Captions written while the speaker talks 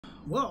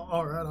Well,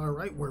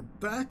 alright, we're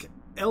back.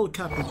 El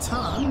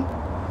Capitan.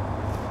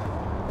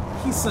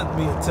 He sent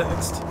me a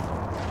text.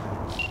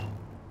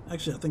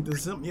 Actually, I think this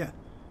is him, yeah.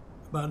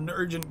 About an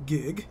urgent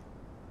gig.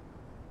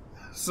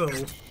 So,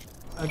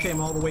 I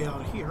came all the way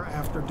out here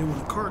after doing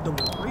a car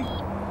delivery.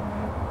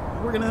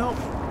 We're gonna help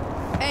you.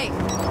 Hey,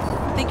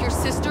 think your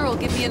sister will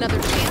give me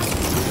another chance?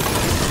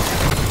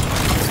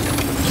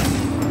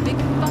 Big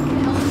fucking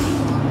hell of you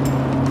are.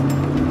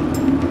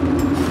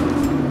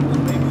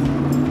 Maybe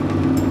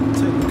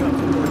take a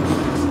couple more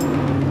gigs.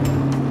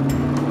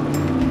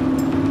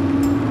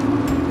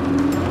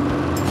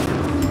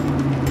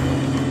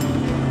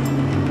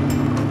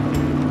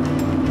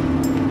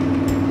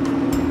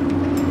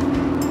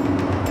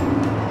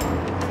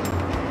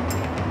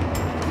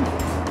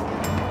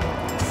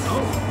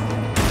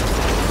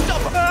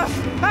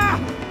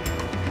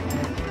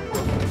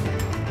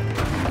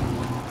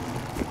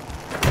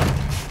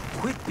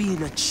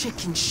 Being a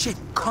chicken shit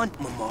cunt,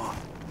 Mama.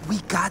 We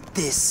got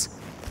this.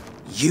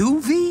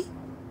 You, V?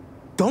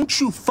 Don't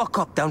you fuck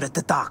up down at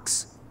the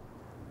docks.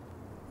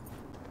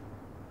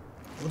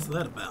 What's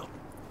that about?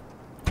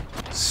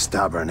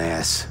 Stubborn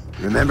ass.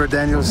 Remember,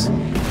 Daniels?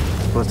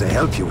 Supposed to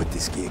help you with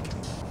this gig.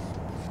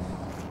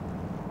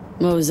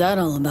 What was that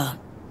all about?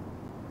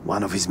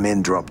 One of his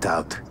men dropped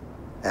out.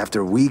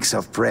 After weeks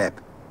of prep.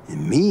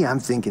 And me, I'm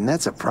thinking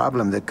that's a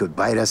problem that could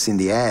bite us in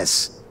the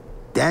ass.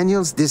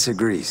 Daniels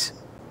disagrees.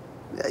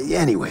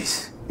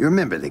 Anyways, you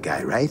remember the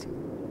guy, right?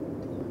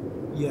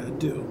 Yeah, I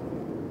do.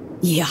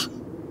 Yeah.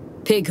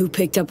 Pig who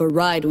picked up a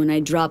ride when I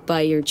dropped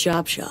by your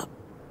chop shop.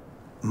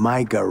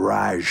 My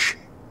garage.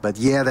 But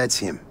yeah, that's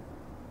him.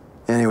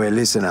 Anyway,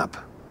 listen up.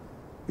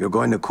 You're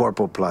going to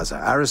Corpo Plaza,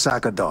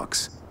 Arasaka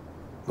Docks.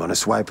 Gonna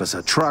swipe us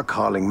a truck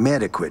hauling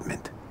med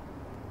equipment.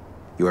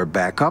 Your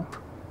backup?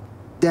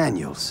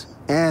 Daniels.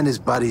 And his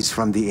buddies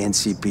from the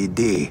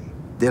NCPD.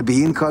 They'll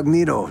be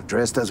incognito,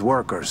 dressed as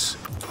workers.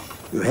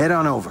 You head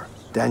on over.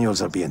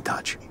 Daniels will be in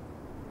touch.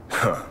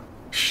 Huh.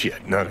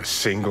 Shit, not a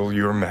single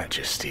Your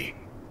Majesty.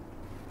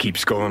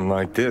 Keeps going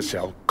like this,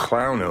 El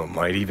Clowno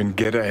might even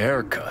get a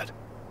haircut.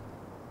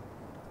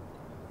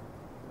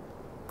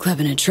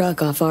 Clapping a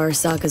truck off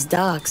Arasaka's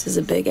docks is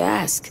a big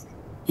ask.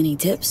 Any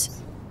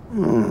tips?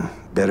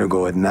 Better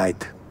go at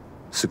night.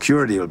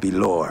 Security will be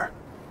lower.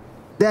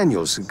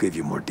 Daniels will give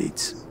you more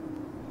deets.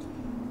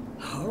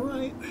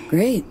 Alright.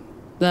 Great.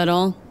 That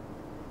all?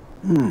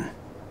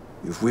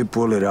 If we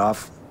pull it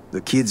off, the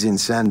kids in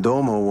San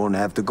Domo won't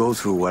have to go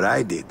through what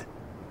I did.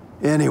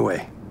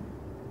 Anyway,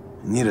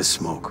 need a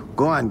smoke.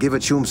 Go on, give a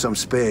chum some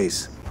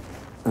space.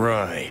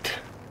 Right.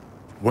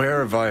 Where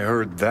have I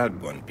heard that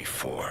one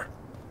before?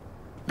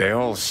 They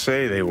all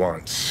say they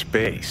want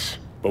space,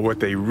 but what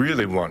they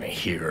really want to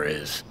hear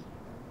is,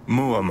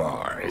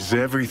 Muammar, is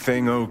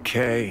everything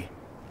okay?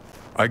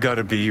 I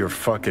gotta be your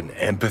fucking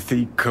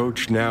empathy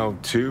coach now,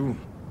 too?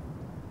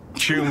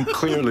 Chum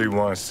clearly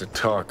wants to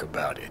talk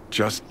about it,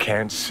 just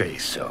can't say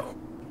so.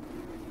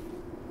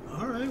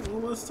 Alright,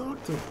 well, let's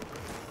talk to him.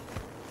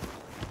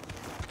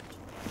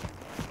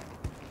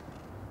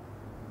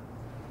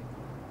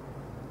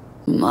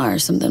 Mar,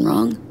 something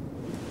wrong?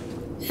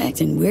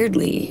 Acting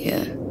weirdly,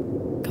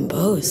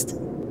 composed.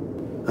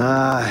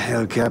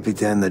 El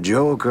Capitan, the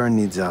Joker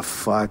needs a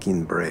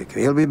fucking break.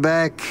 He'll be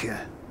back.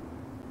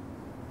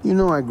 You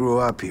know I grew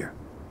up here.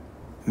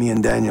 Me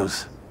and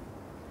Daniels.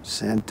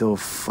 Santo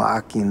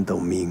fucking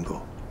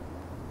Domingo.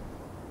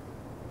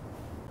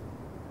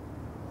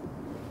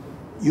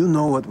 You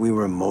know what we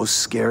were most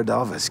scared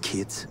of as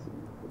kids?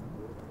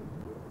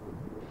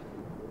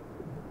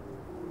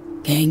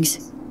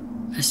 Gangs?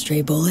 A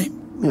stray bullet?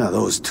 Yeah,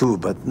 those too,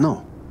 but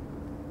no.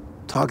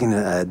 Talking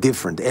a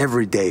different,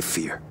 everyday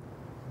fear.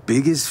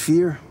 Biggest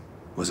fear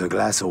was a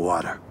glass of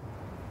water.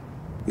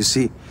 You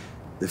see,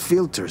 the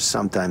filter's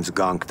sometimes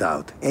gonked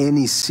out.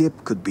 Any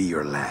sip could be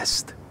your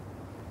last.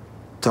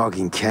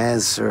 Talking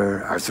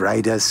cancer,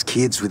 arthritis,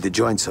 kids with the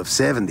joints of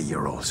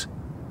 70-year-olds.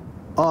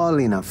 All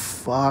in a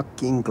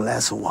fucking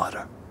glass of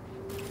water.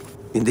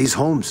 In these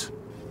homes,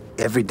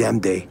 every damn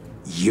day,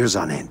 years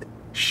on end.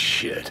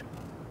 Shit.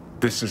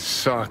 This is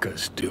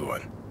Sokka's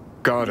doing.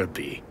 Gotta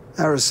be.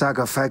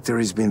 Arasaka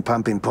Factory's been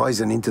pumping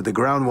poison into the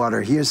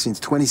groundwater here since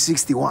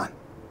 2061.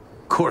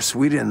 Of course,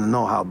 we didn't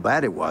know how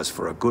bad it was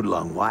for a good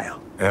long while.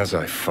 As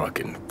I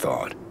fucking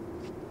thought.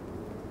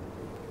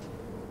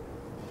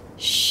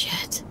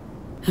 Shit.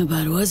 How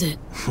bad was it?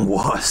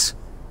 Was.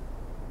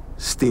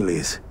 Still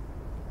is.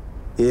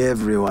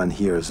 Everyone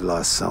here has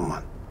lost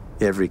someone.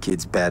 Every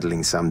kid's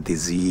battling some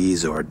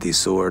disease or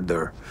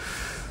disorder.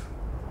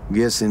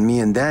 Guessing me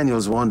and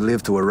Daniels won't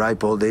live to a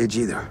ripe old age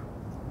either.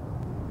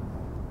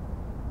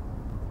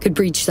 Could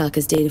breach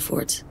Sokka's data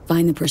forts.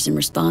 Find the person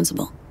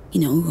responsible.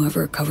 You know,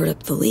 whoever covered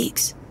up the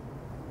leaks.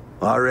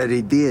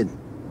 Already did.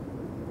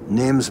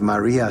 Name's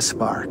Maria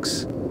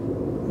Sparks.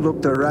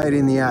 Looked her right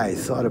in the eye,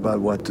 thought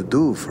about what to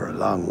do for a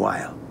long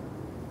while.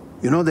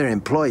 You know their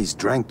employees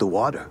drank the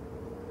water.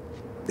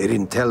 They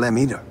didn't tell them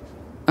either.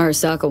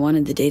 Arasaka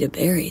wanted the data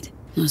buried.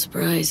 No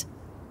surprise.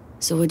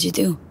 So what'd you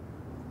do?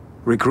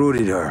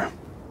 Recruited her.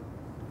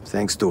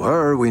 Thanks to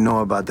her, we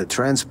know about the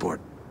transport.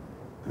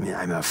 I mean,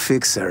 I'm a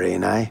fixer,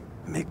 ain't I?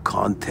 Make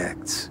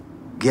contacts.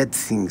 Get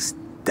things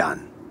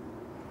done.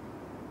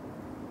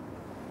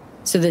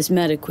 So this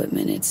med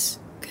equipment, it's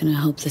gonna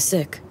help the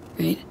sick,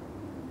 right?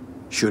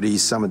 Should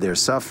ease some of their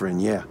suffering,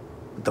 yeah.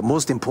 But the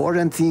most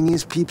important thing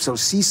is peeps will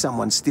see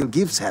someone still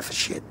gives half a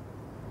shit.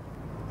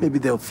 Maybe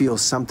they'll feel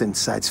something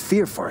besides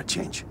fear for a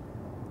change.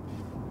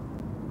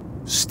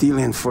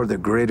 Stealing for the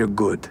greater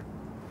good.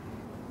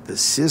 The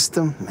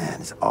system,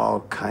 man, is all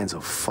kinds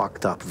of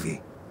fucked up,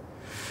 V.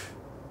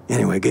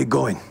 Anyway, get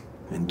going.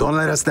 And don't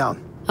let us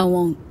down. I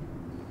won't.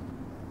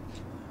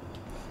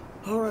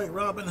 All right,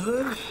 Robin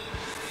Hood.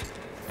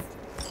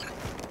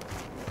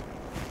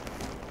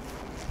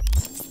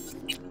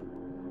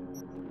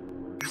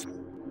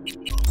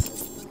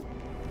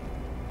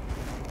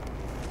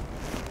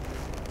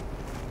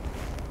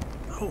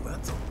 Oh,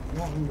 that's a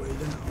long way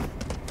down.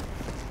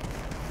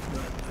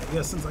 But I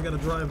guess since I gotta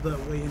drive that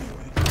way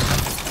anyway.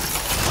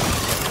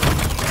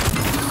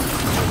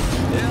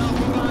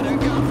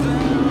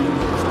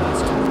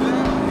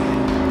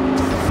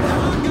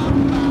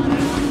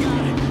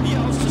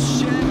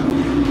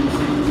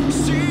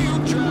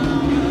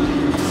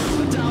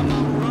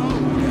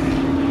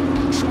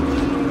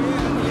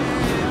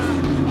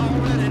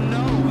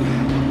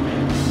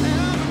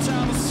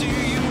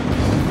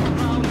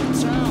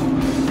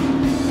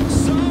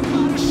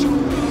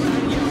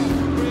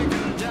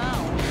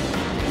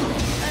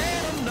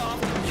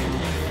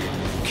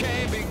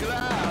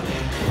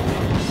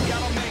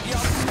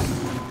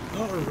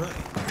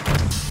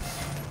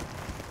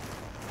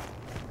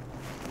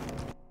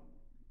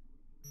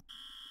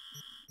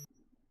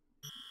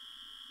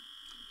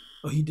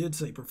 Oh, he did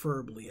say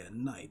preferably at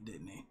night,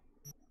 didn't he?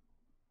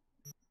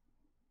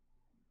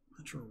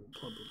 Metro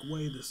Republic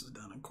Way. This is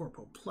down in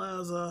Corpo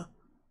Plaza.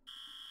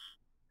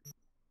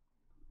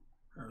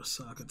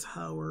 Arasaka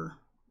Tower.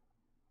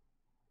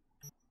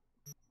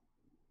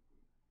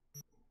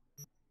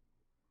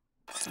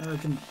 I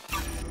can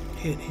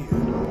hit here.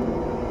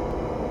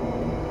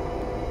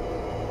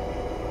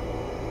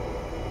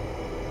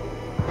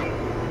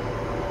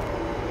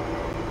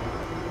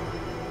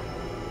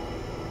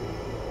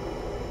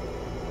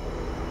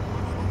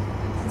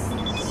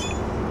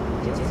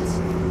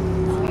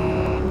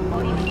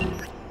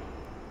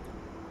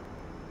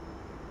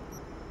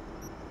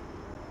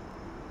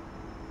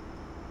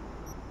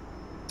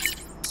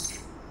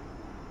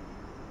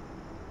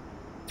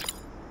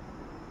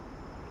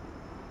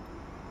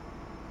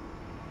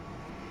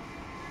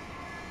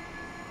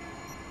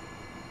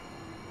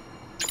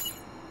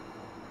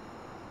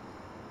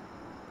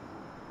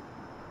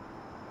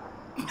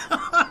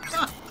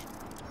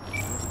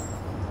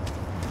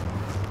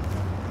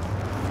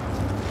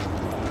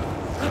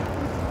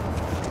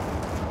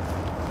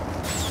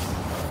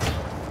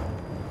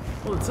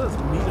 Well, it says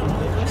meet him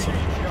there, so.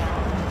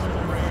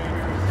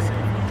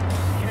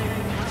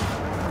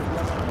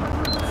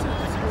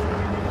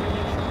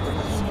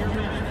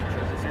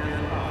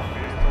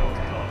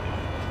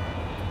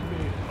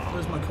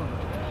 Where's my car?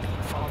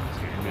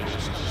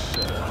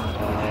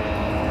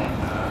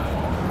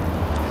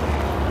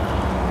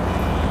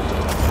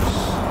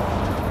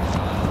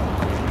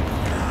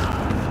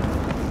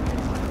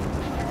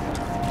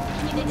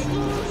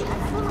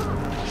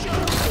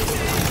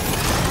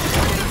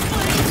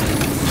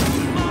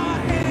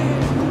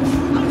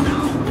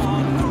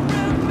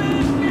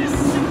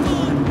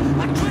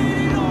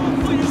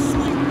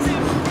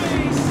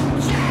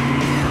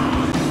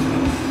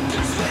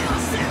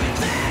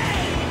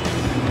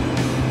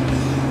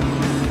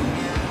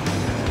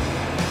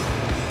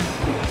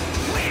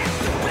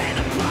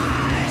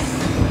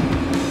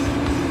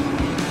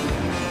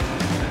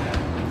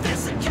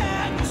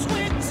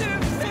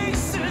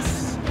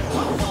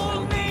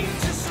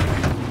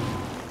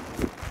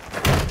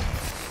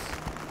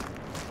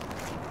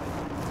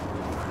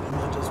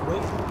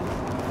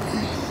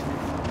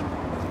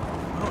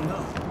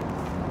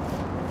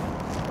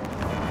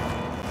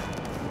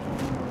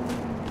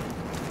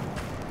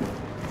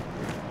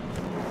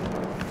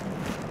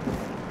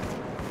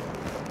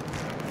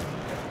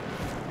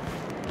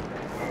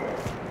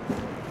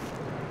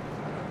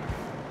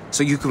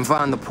 So you can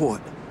find the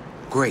port.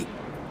 Great.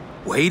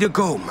 Way to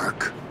go,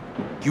 Merc.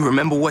 You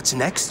remember what's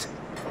next?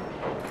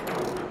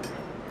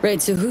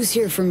 Right, so who's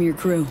here from your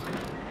crew?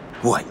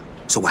 What?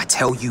 So I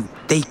tell you,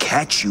 they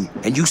catch you,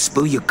 and you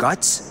spill your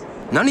guts?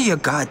 None of your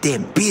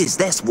goddamn biz,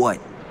 that's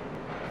what.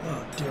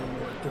 Oh, dear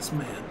Lord, this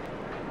man.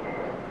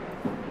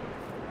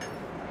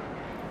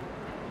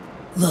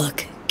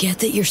 Look, get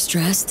that you're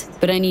stressed,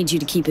 but I need you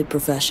to keep it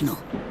professional.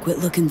 Quit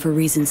looking for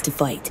reasons to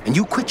fight. And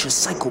you quit your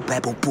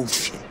psychobabble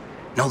bullshit.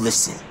 Now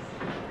listen.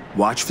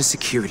 Watch for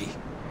security.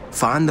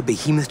 Find the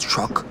behemoth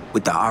truck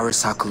with the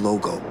Arasaka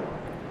logo.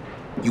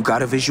 You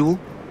got a visual?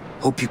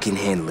 Hope you can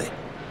handle it.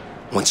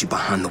 Once you're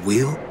behind the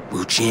wheel,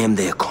 we'll jam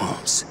their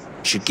comms.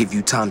 Should give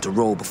you time to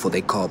roll before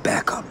they call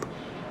backup.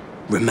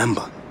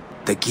 Remember,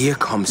 the gear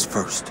comes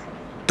first.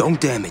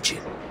 Don't damage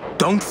it.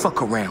 Don't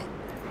fuck around.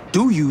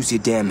 Do use your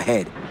damn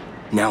head.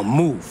 Now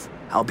move.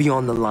 I'll be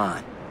on the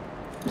line.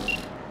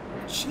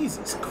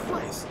 Jesus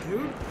Christ,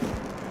 dude.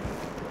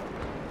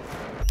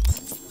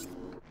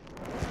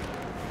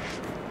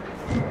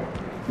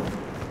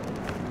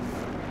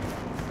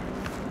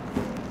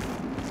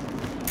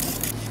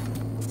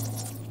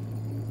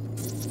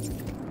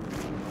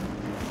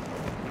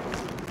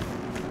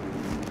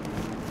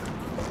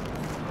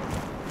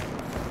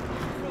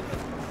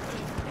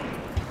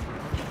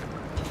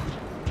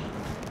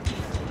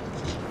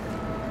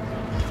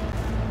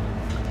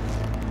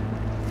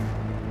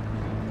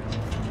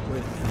 Wait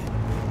a minute.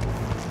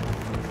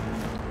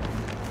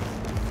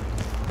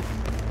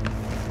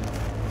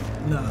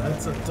 Nah,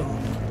 that's a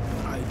dumb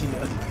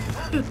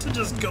idea to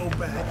just go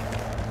back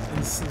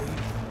and sleep.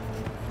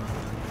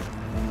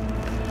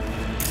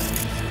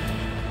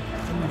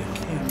 I need a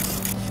camera.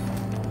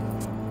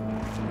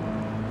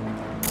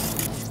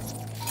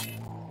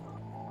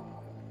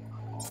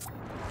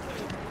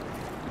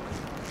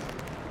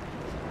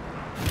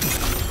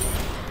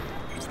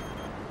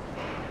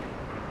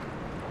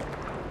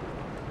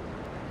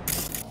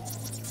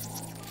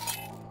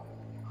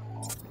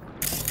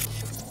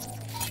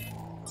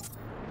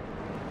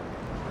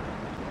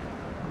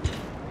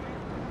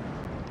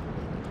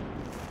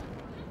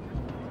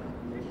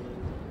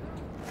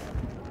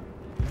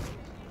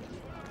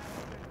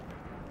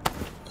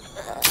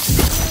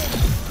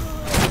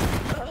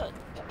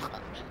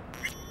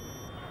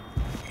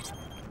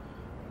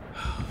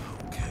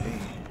 Okay.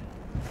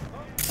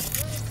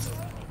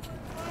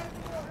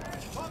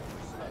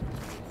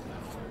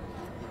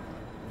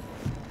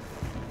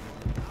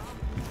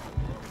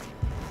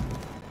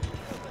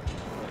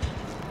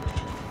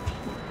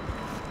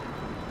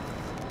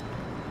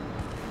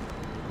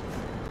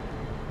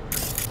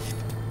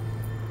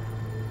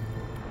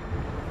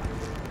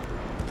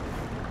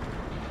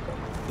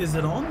 Is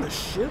it on the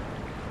ship?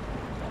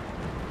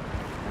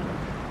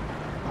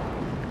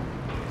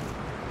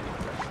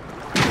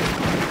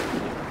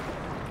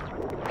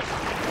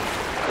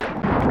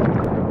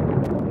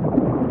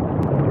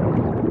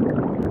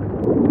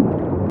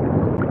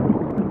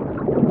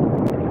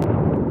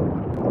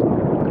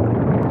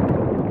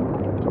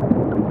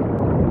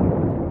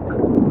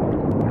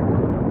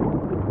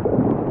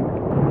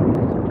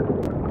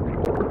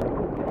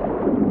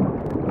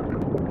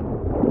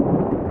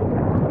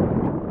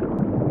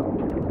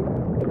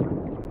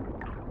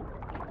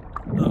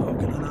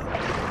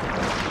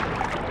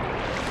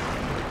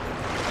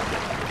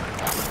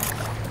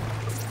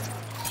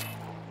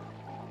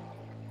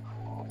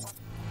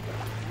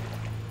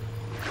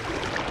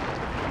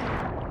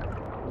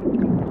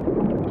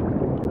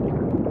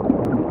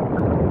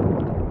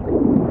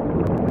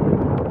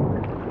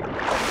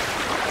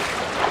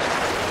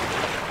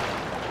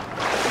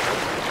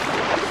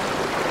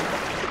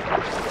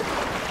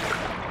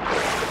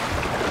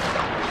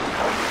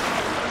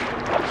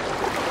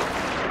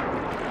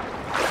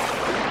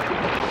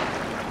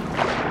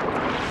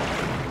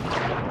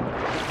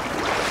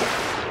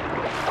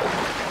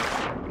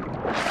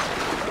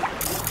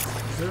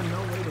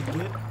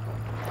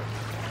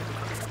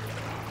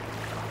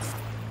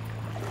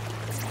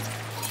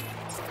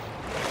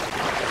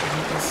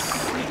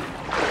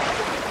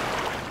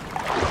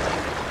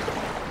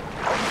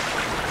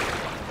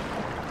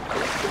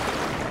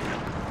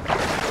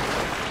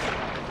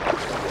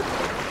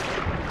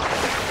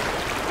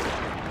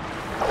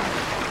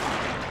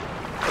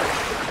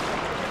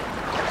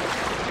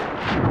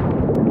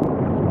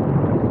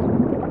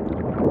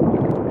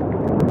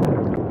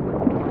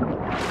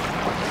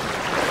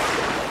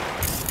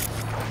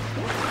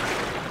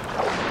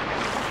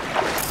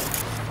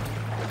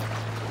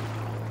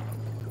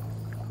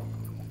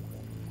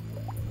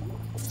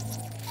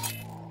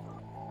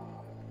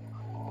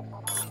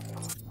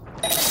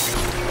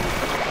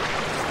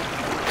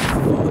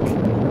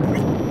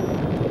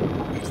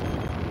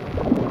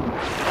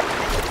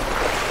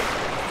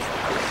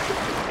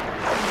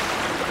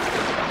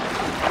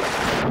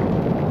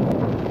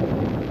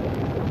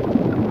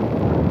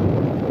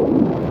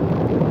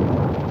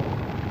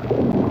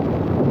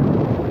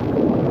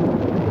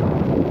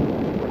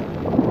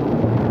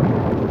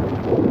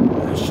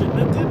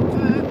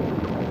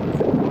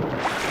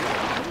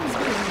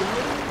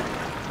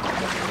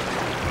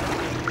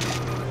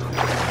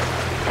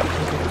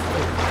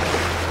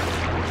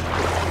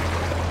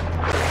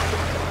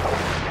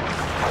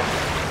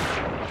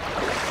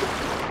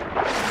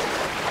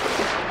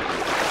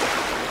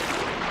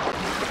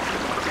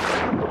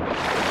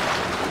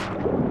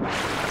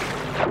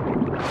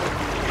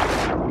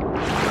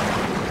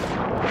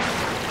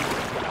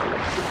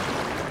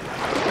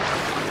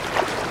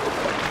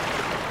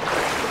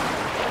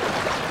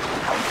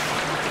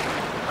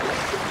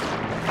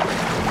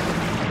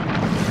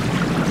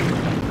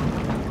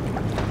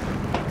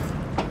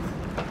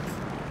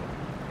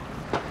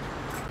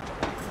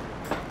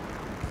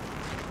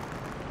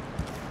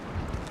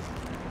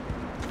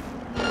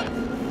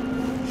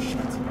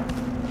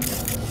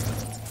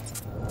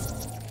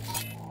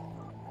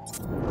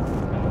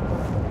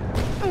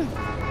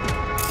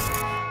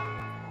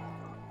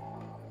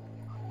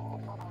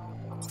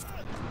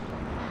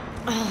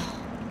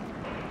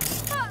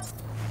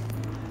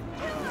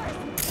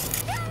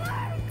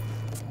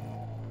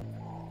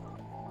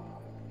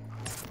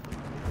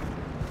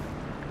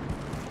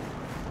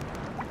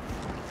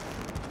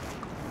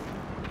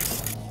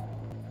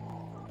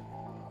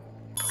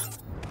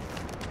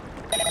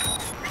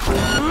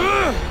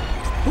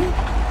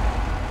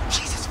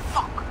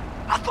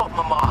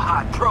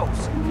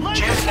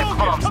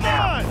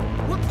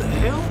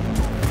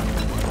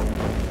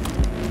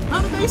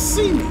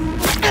 see me.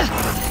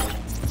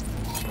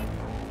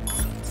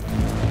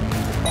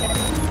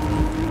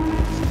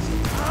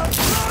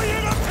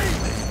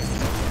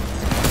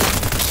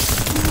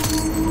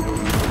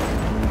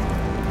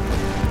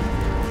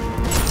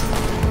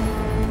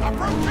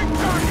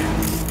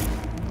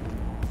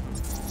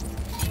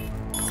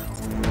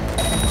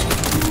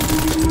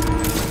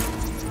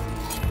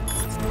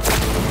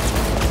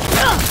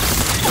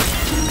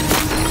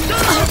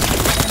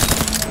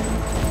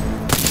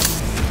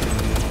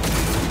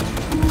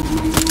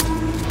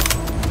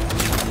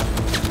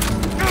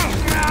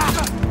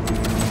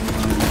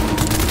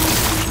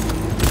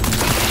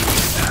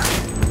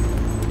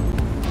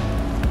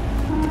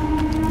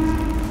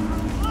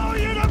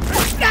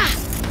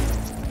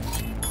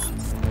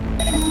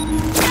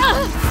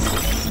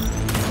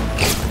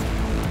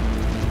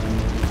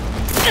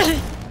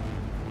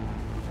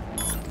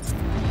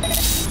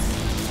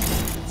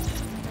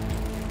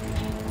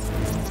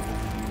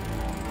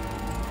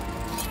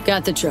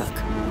 Got the truck.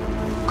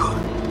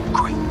 Good.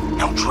 Great.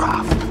 Now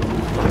drive.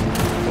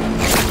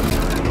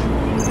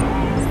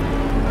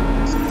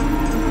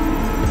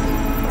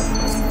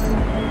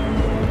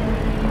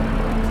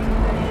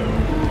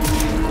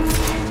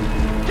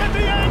 Get the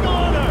angle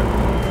on her!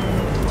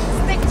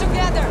 Stick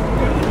together!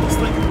 It's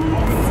like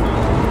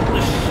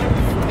the shit.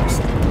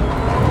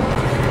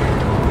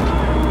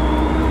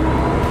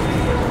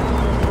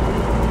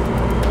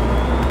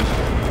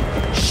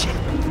 Shit.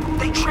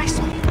 They traced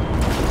me.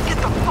 Get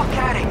the fuck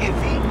out of here,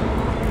 V.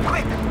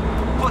 Quick.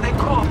 Before they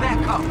call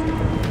back up.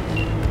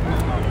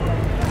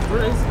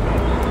 Where is it?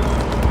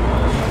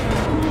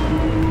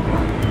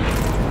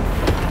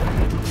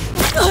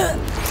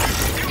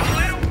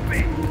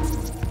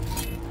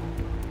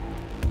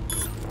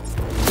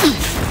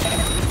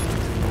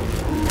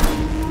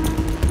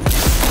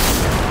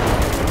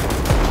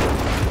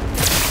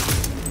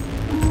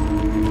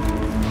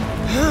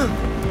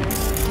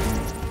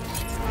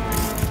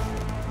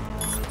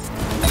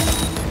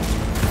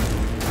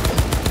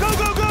 Go,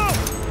 go, go!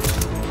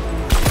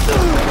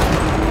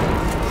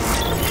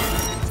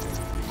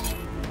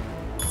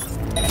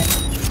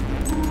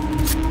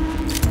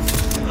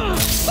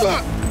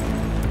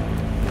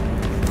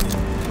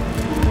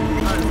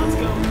 Alright, let's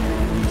go.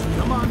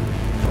 Come on.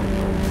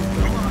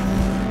 Come on.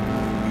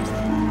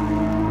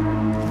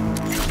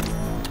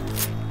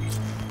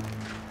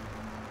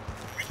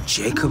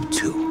 Jacob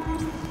 2.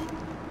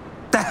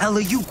 The hell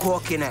are you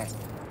gawking at?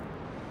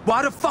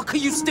 Why the fuck are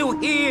you still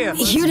here?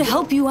 Here to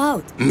help you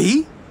out.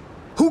 Me?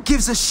 Who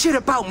gives a shit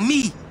about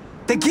me?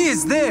 The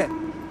gear's there.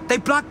 They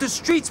blocked the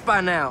streets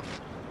by now.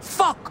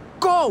 Fuck,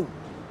 go!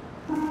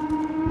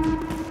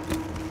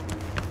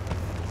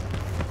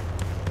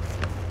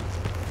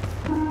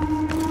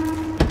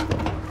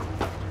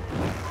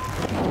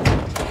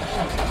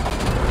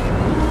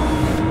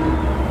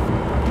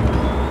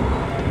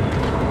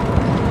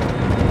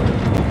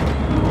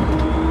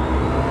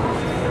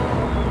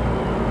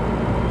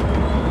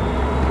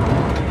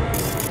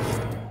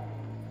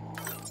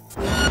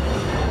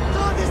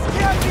 No, this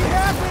can't be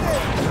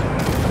happening!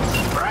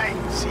 Right,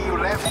 see you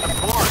left the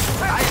port.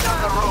 Eyes on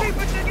the road. Keep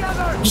it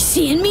together! You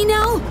seeing me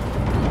now?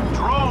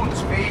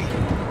 Drones, V.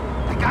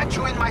 I got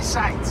you in my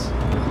sights.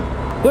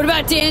 What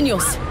about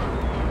Daniels?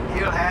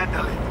 He'll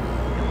handle it.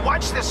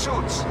 Watch the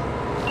suits.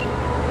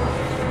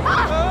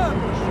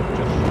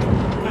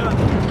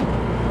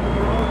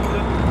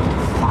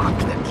 Fuck,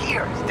 the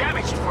gear is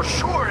damaged for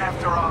sure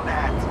after all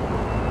that.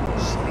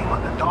 Sitting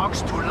on the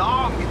docks too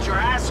long. Get your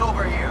ass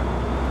over here.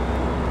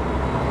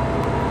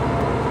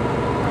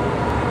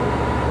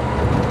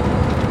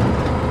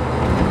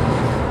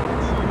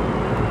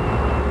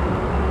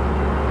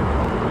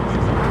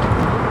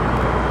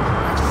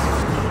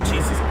 Oh,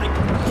 Jesus, I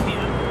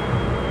can't.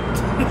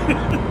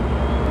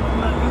 I'm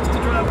not used to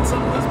driving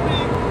something this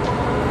big.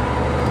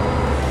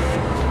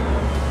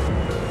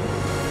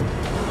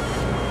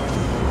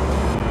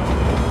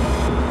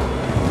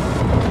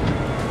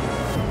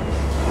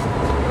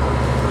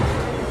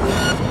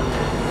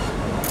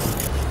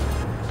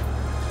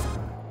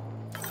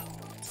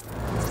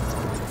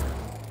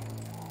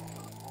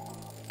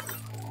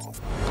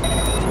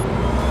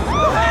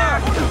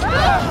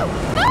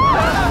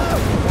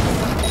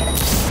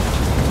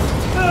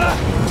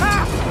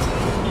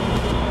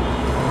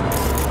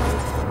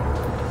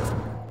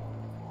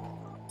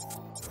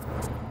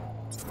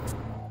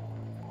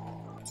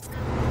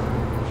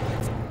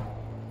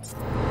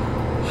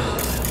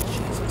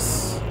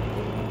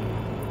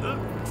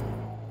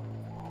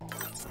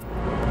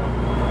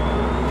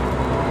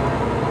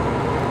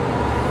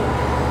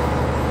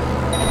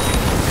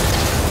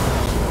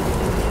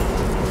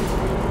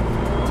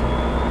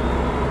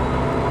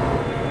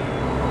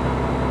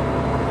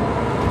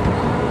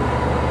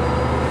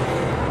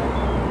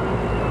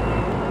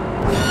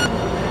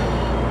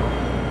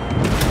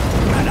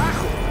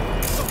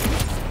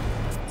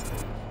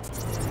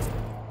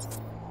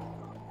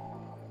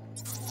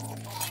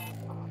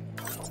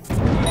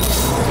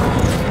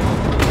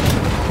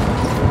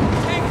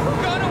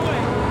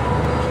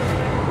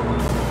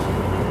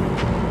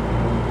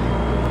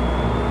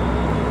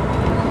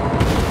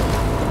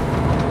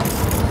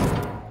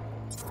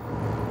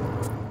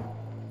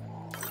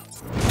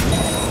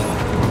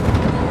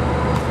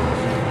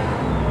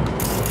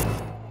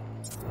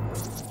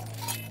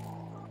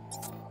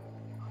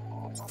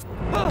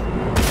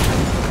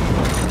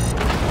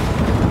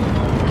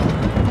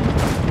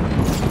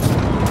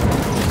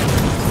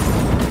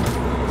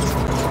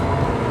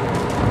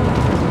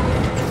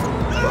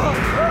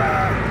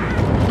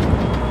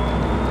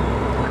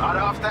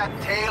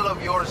 that tail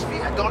of yours, V.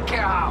 I don't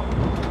care how.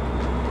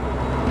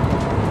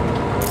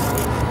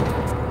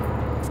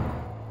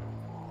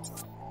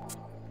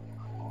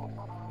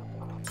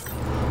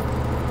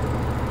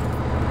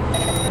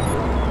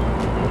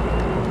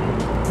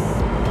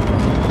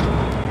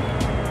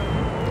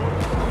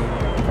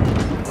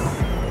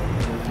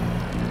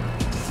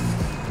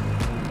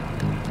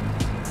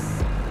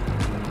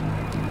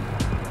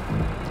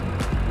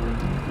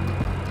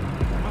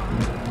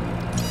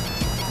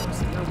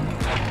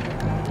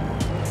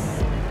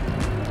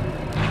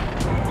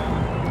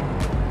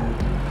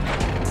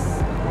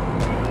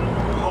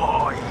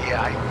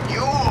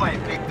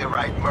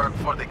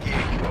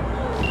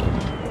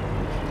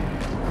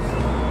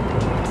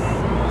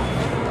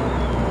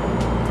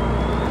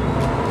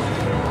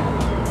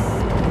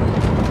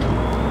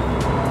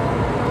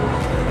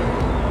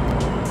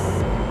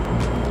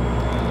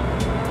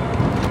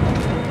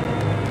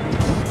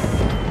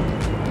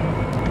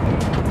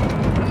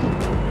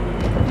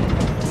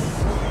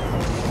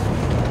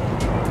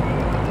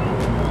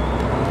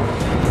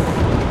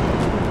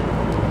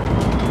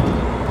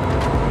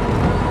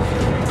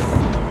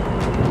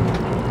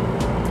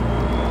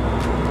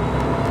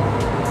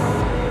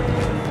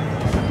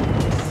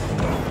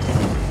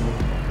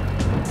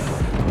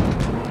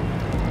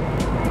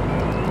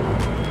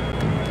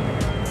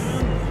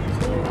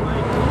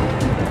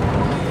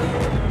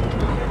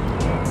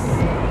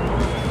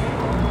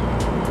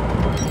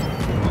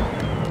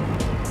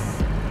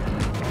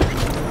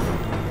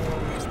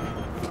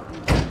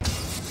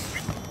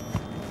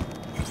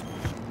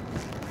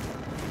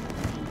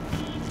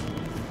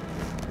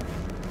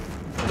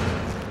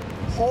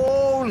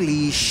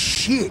 Holy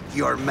shit,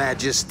 Your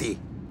Majesty.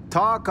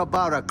 Talk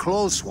about a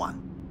close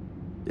one.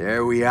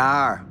 There we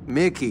are.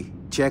 Mickey,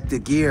 check the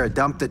gear,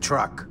 dump the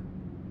truck.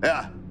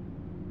 Yeah.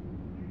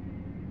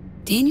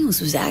 Daniels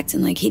was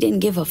acting like he didn't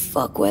give a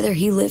fuck whether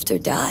he lived or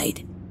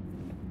died.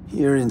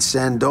 Here in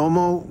San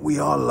Domo, we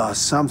all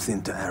lost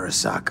something to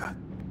Arasaka.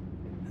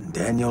 And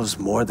Daniels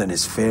more than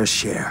his fair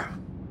share.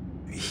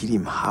 We hit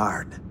him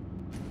hard.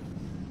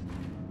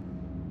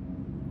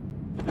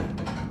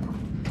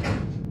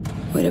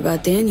 What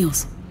about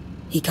Daniels?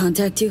 He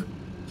contact you?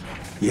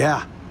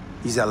 Yeah,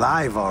 he's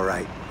alive all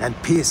right, and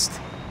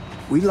pissed.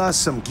 We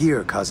lost some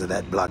gear because of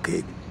that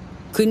blockade.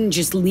 Couldn't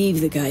just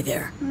leave the guy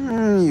there.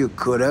 You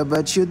coulda,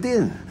 but you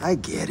didn't. I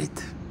get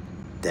it.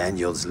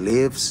 Daniels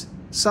lives,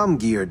 some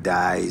gear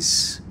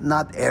dies.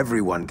 Not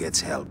everyone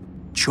gets help.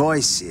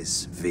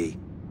 Choices, V.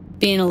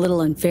 Being a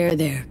little unfair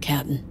there,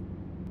 Captain.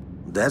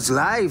 That's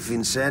life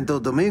in Santo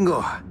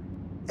Domingo.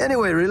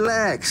 Anyway,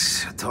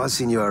 relax.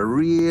 Tossing you a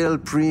real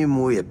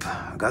prim whip.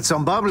 Got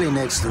some bubbly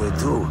next to it,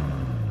 too.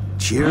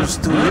 Cheers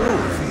to you,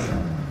 V.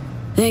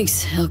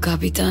 Thanks, El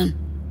Capitan.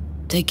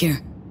 Take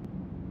care.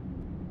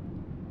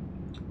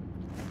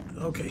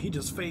 Okay, he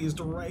just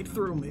phased right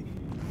through me.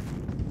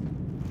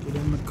 Get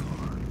in the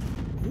car.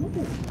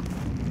 Ooh.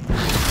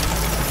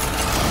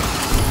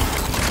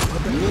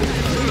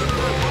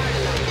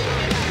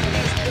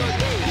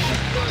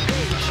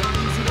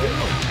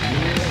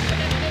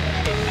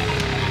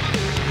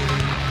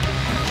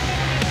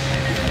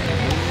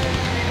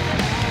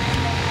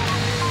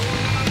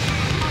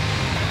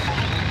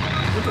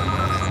 What the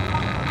hell?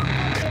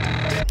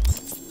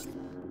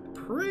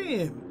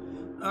 Prim.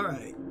 All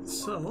right,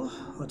 so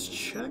let's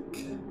check.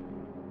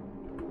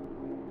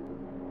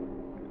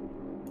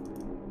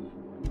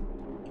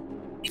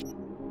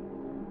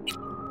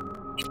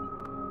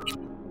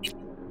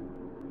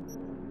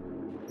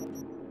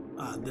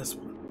 This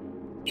one.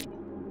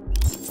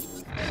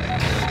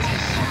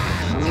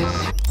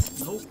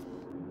 Nope,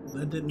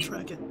 that didn't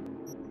track it.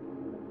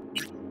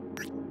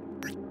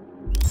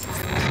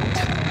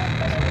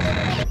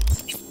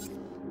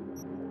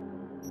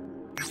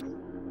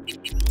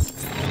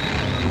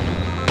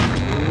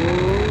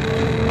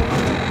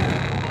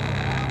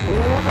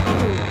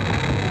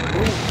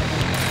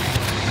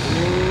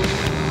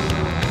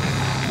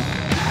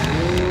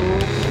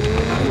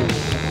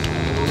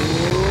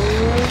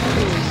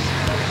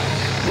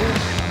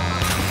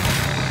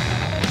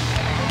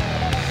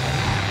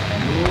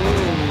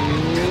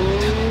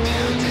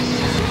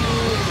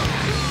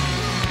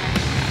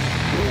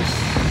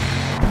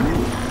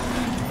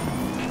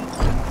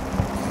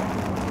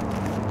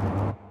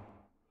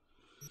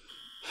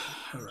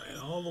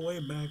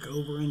 Back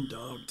over in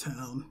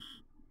Dogtown.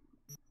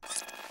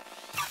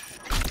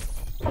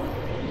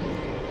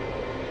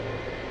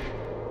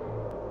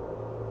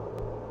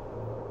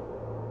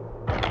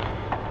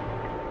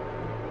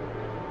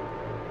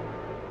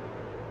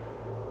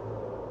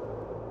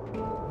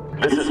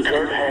 This is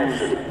Kurt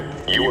Hansen.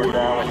 You are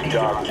now in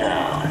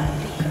Dogtown.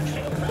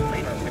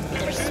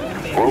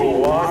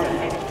 Rule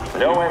 1,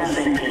 no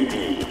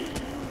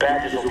MCPD.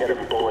 Badges will get a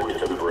bullet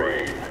to the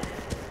brain.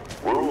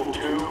 Rule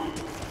 2,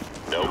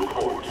 no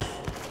courts.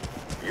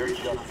 You're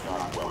just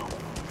not welcome.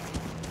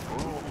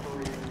 Rule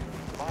 3,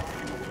 my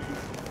people.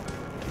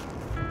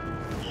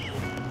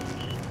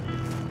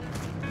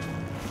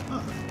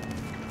 Huh.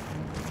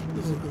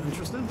 This is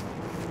interesting.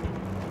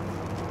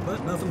 But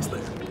nothing's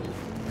there.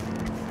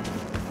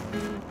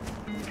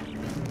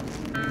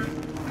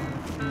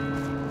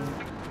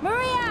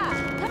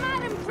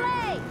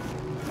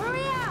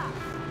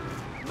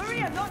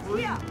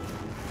 free. Here.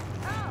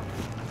 Oh,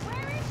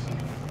 where is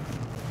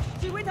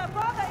she? She with her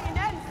father in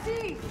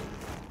NC.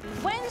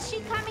 When's she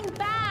coming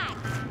back?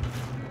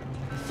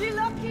 She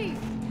lucky.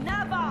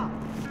 Never.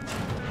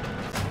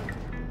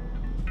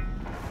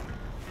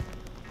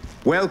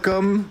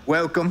 Welcome,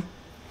 welcome.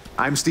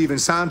 I'm Steven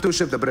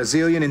Santos of the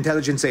Brazilian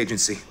Intelligence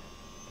Agency.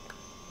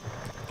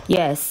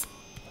 Yes,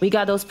 we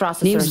got those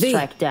Name's processors V.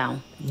 tracked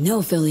down. No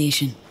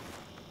affiliation.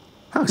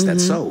 How is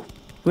that so?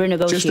 We're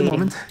Just a negotiating.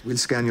 moment, we'll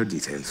scan your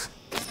details.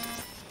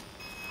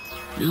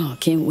 Oh,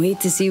 can't wait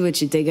to see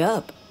what you dig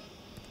up.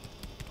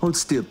 Hold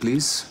still,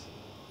 please.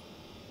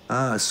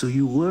 Ah, so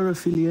you were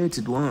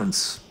affiliated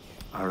once.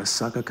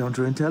 Arasaka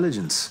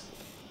Counterintelligence.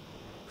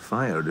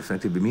 Fired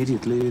effective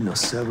immediately, no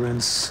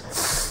severance.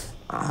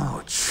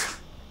 Ouch.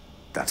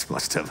 That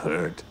must have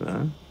hurt,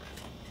 huh?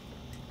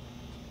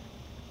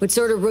 What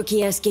sort of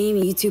rookie-ass game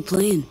are you two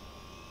playing?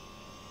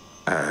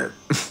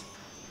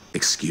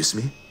 Excuse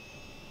me?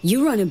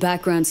 You run a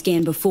background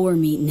scan before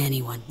meeting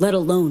anyone, let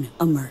alone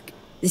a merc.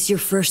 This your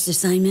first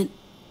assignment?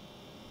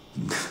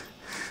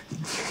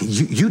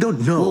 You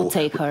don't know... We'll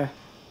take her.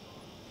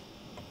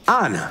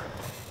 Anna!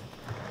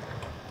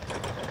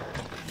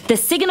 The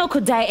signal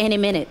could die any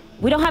minute.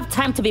 We don't have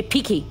time to be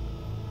picky.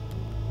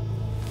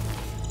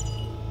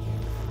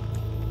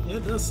 Yeah,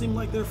 it does seem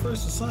like their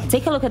first assignment.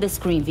 Take a look at the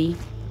screen, V.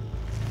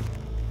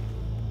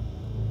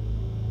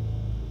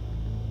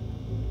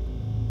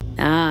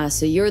 Ah,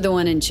 so you're the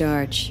one in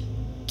charge.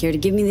 Care to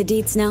give me the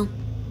deets now?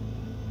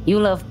 You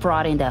love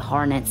prodding the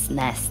hornet's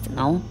nest,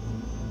 no?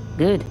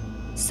 Good.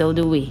 So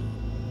do we.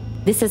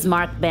 This is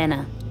Mark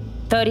Bena,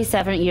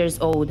 37 years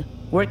old,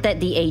 worked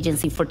at the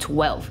agency for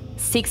 12,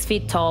 6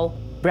 feet tall,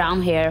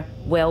 brown hair,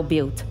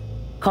 well-built,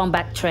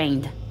 combat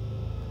trained.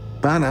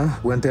 Bana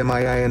went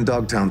MIA in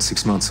Dogtown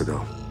 6 months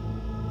ago.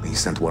 He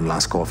sent one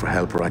last call for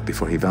help right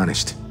before he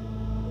vanished.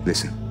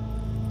 Listen.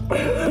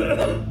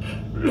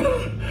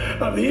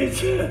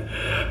 Amici,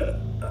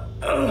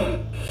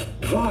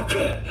 fuck,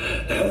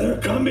 they're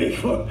coming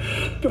for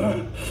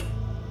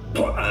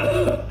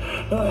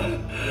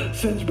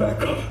send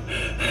back up.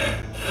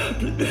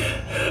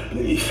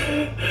 Please,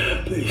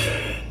 please.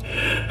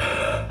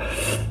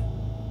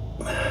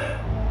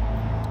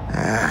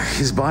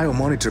 His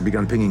biomonitor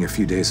began pinging a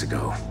few days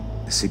ago.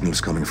 The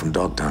signal's coming from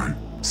Dogtown.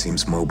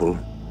 Seems mobile.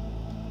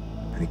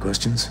 Any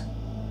questions?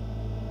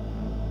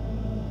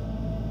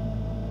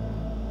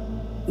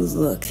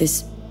 Look,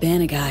 this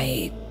Bana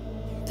guy,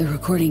 the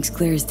recording's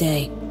clear as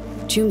day.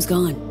 Choom's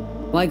gone.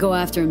 Why go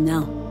after him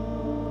now?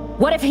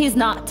 What if he's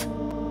not?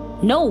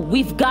 No,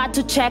 we've got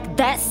to check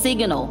that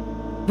signal.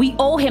 We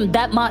owe him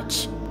that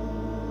much.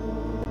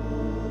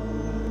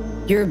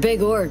 You're a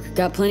big org,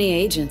 got plenty of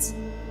agents.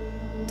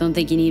 Don't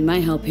think you need my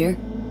help here.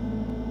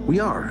 We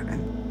are,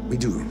 and we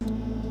do.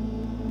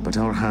 But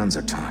our hands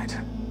are tied.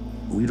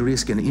 We'd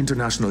risk an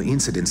international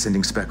incident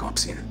sending Spec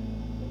Ops in.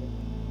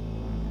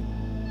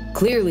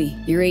 Clearly,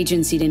 your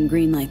agency didn't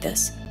greenlight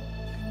this.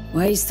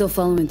 Why are you still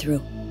following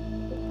through?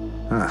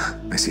 Ah,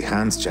 I see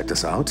Hans checked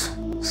us out.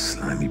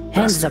 Slimy Hands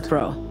bastard. up,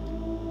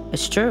 bro.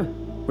 It's true.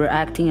 We're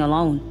acting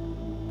alone.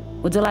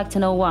 Would you like to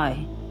know why?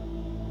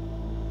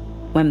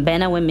 When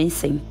Bena went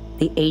missing,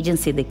 the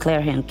agency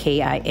declared him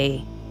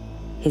KIA.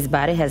 His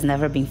body has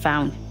never been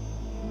found.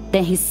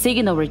 Then his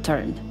signal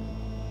returned.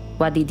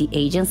 What did the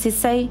agency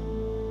say?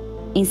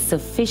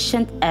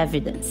 Insufficient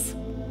evidence.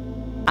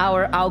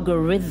 Our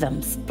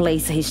algorithms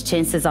place his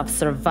chances of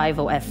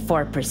survival at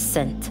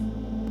 4%.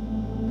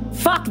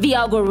 Fuck the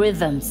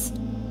algorithms.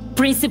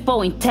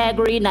 Principle,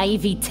 integrity,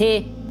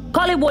 naivete.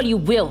 Call it what you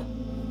will.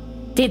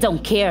 They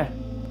don't care.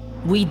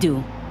 We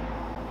do.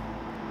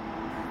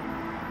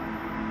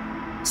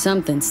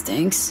 Something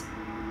stinks.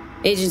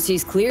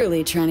 Agency's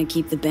clearly trying to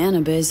keep the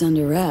Bana biz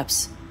under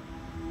wraps.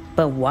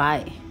 But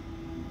why?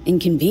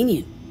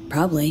 Inconvenient,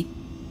 probably.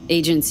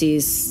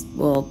 Agencies,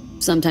 well,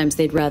 sometimes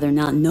they'd rather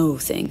not know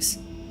things.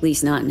 At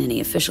least not in any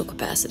official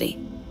capacity.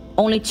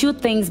 Only 2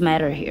 things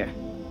matter here.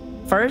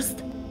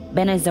 First,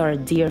 Ben is our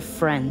dear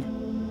friend.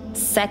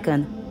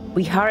 Second,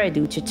 we hired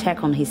you to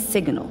check on his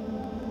signal.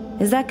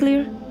 Is that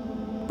clear?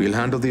 We'll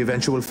handle the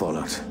eventual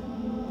fallout.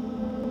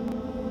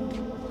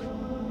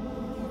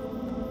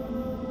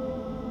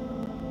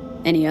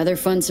 Any other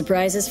fun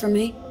surprises for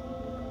me?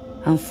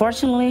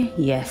 Unfortunately,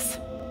 yes.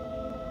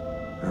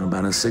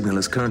 Bana's signal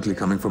is currently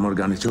coming from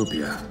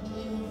Organitopia,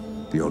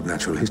 the old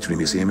natural history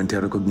museum in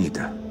Terra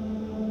Cognita.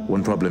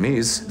 One problem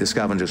is, the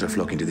scavengers are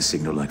flocking to the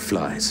signal like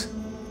flies.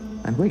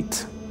 And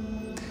wait,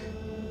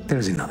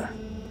 there's another.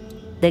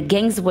 The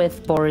gang's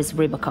with Boris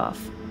Rybakov,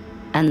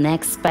 an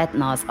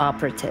ex-Spetsnaz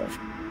operative.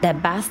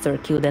 That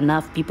bastard killed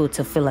enough people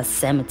to fill a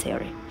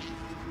cemetery.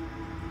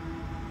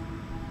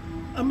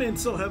 I mean,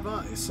 so have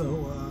I,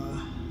 so,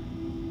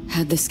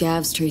 How'd the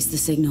scavs trace the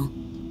signal?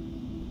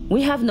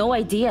 We have no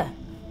idea.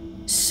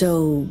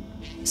 So,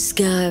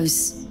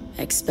 scavs,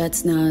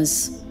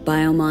 ex-Spetsnaz,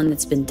 Biomon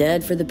that's been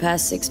dead for the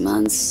past 6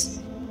 months?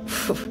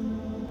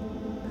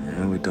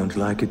 Yeah, we don't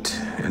like it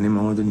any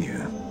more than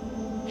you.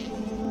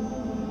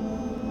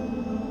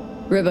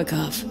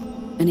 Rybakov.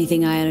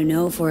 Anything I ought to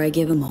know before I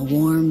give him a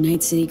warm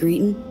Night City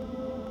greeting?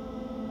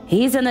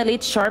 He's an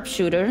elite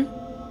sharpshooter.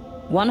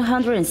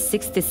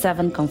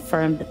 167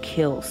 confirmed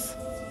kills.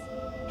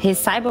 His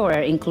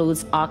cyberware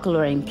includes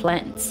ocular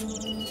implants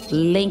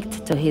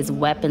linked to his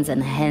weapon's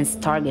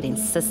enhanced targeting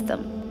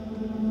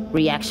system.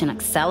 Reaction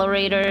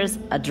accelerators,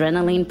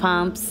 adrenaline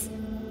pumps.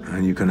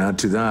 And you can add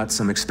to that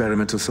some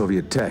experimental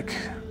Soviet tech.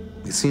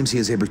 It seems he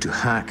is able to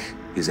hack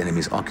his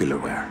enemy's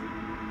ocularware.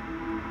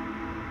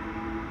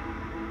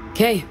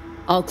 Okay,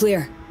 all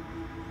clear.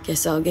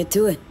 Guess I'll get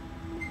to it.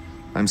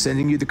 I'm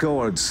sending you the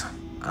coords.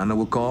 Anna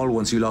will call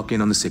once you lock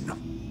in on the signal.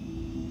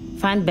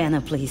 Find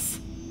Banner, please.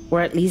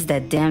 Or at least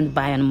that damned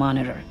Bion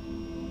monitor.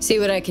 See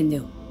what I can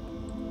do.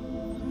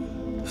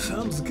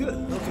 Sounds good.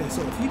 Okay,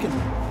 so if you can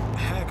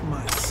hack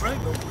my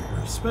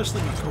cyberware,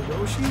 especially my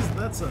Kiroshi's,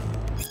 that's a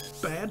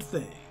bad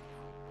thing.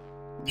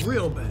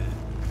 Real bad.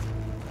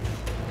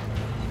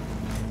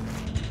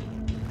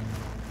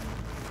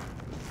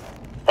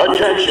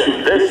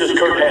 Attention, this is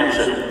Kurt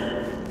Hansen.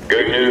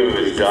 Good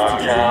news,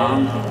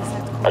 Dogtown.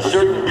 A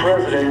certain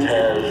president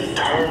has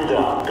turned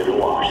up in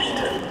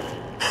Washington,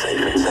 safe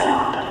and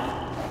sound.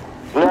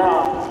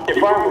 Now,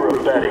 if I were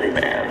a betting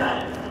man,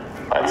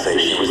 I'd say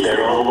she was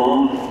there all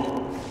along.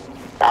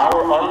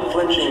 Our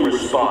unflinching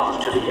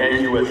response to the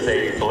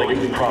NUSA's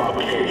blatant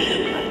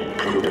provocation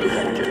proved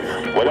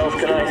effective. What else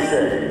can I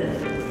say?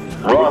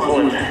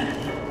 Rosalind,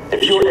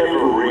 if you're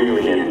ever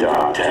really in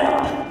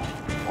Dogtown,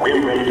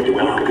 we're ready to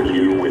welcome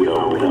you with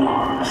open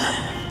arms.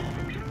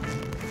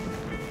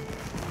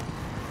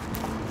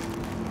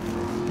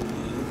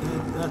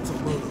 That's a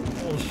load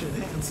of bullshit,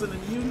 Hansen,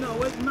 and you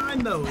know it, and I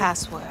know it.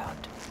 Password.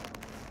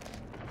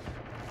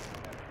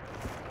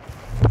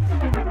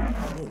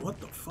 Oh, what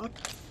the fuck?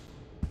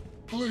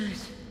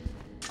 Please.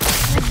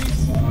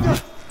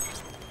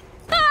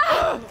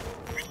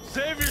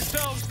 Save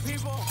yourselves,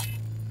 people!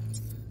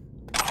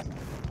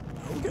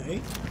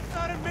 Okay.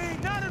 Not at me!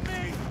 Not at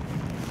me!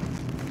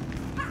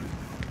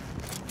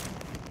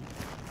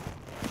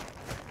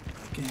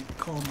 I can't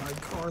call my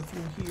car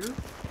through here.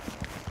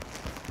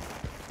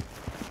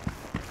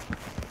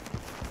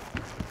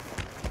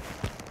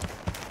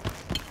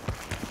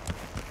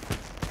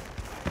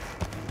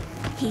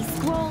 He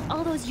scrolled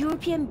all those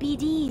European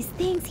BDs,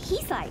 thinks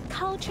he's like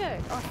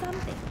cultured or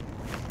something.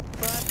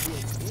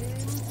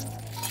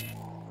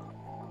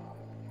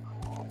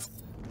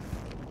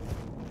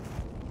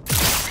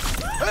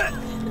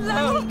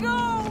 Let me go!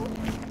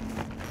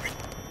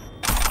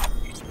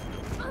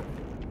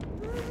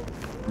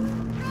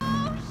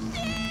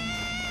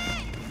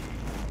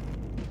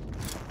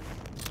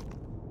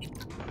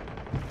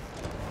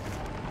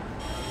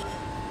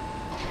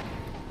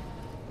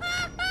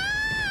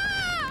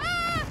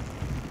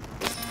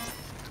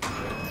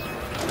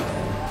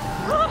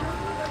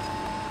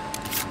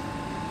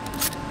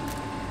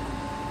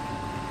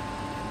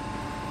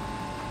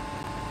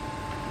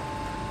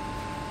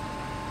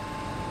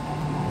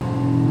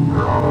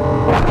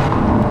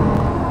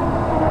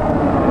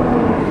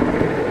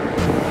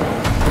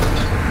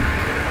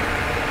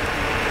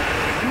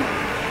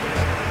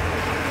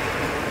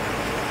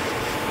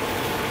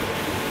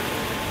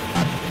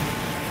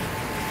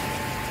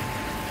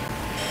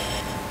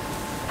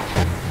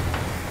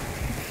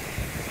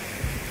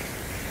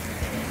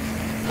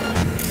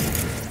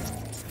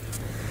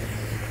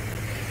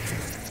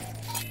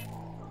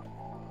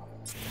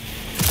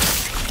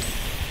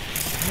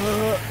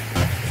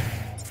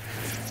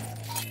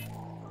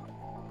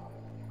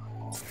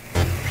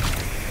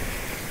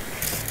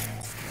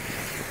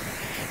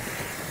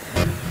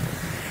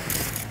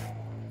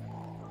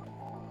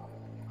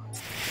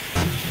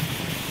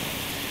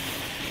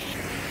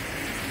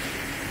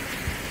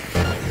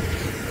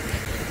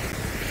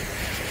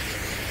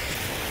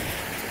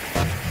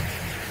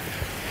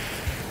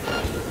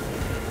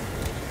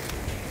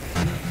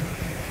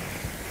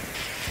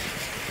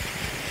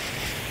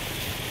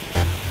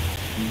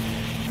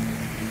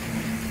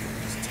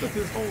 Took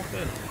his whole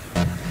head off.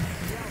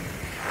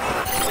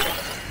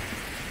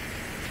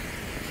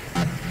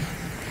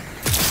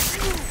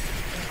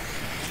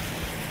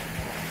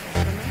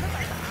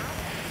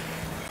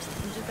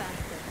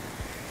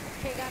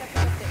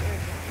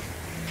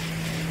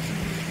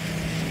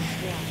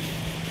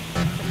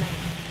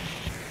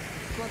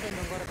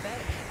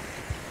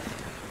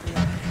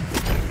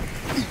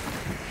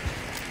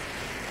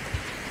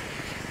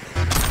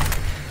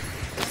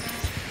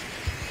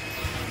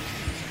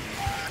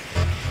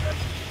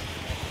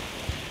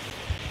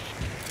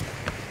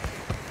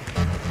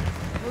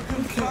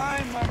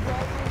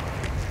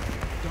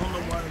 Don't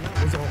know why that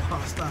was all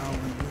hostile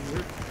and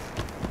weird.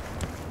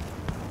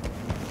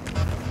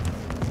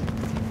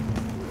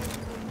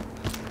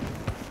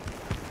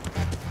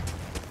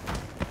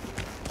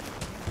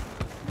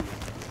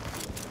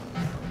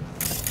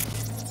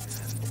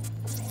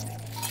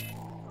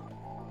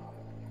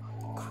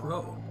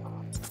 Crow.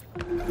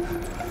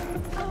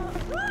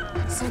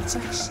 Said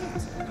jack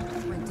shit.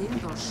 When dim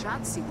those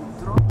shots, he would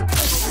drop.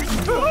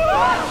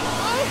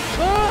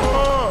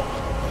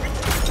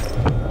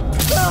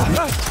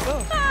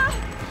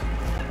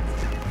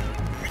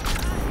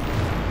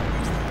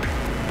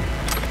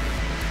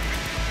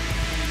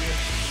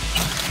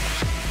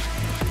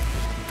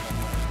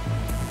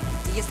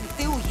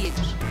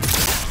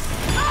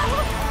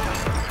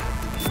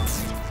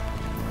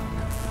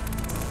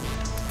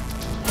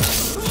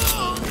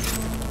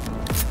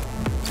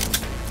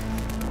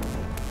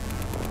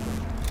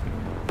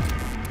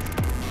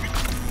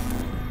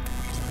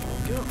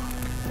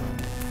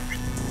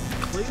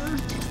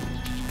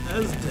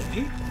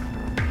 me.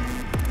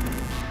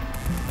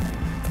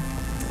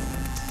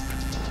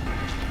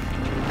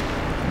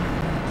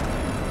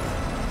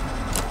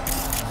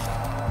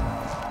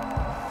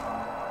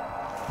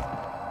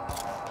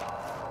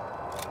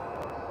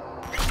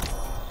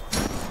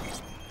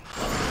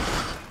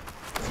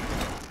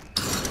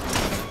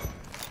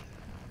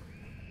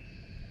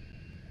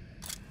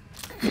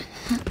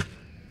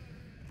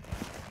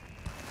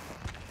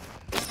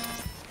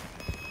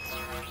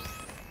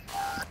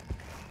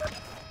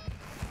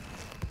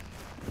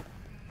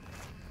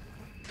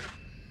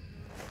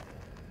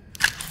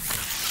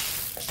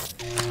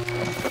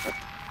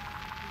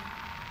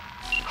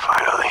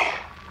 Finally.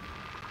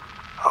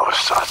 I was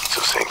starting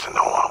to think that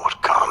no one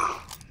would come.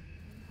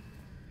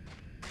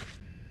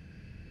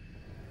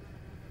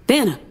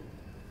 Vanna,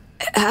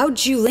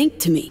 how'd you link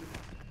to me?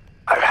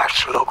 I've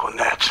hacked your local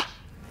net.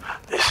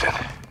 Listen,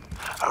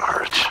 I'm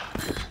hurt.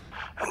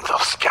 And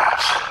those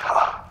scabs,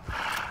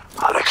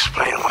 I'll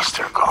explain once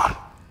they're gone.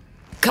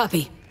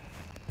 Copy.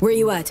 Where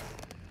you at?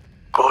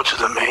 Go to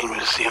the main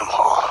museum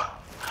hall.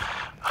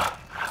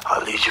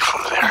 I'll lead you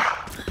from there.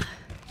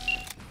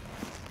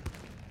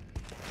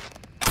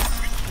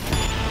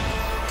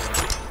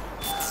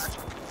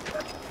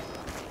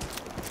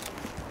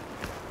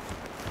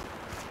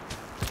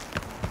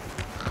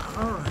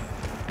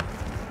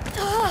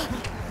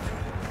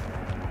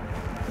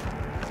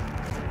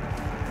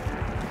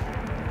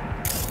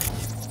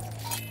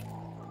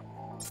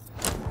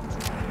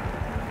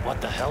 What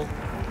the hell?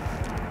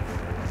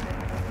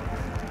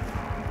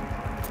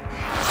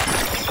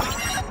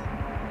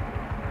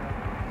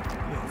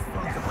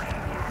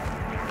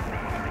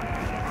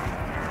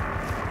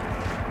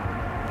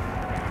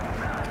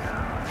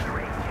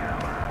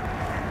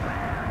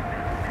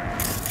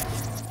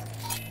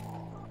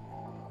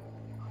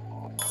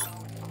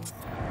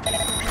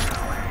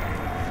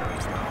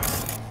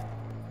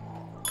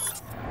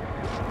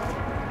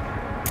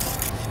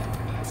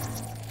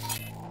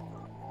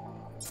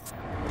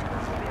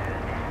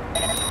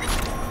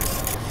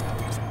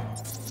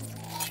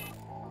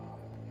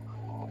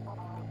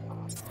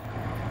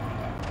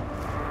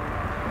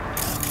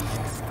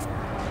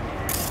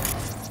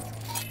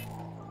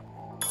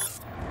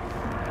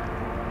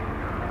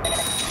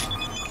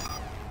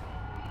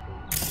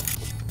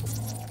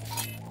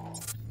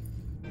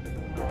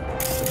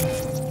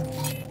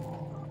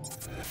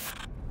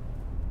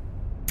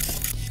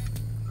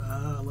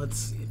 Let's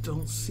see.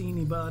 Don't see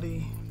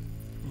anybody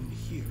in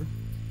here.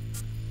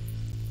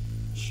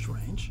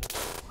 Strange.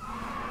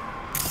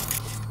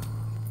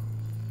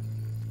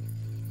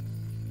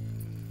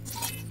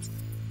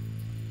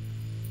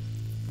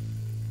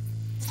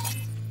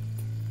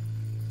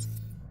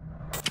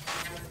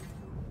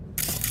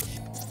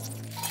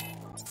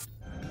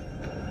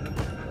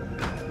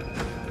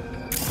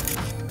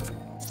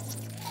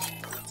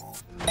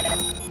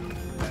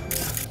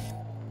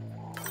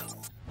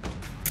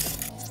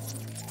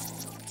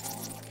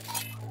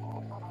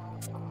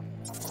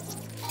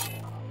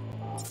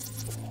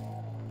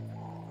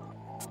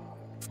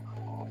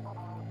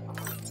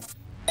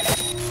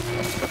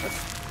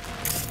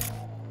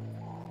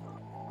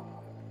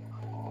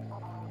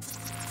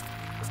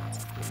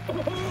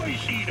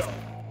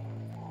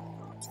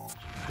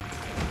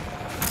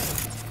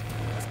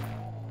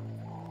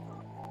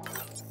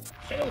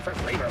 Sail for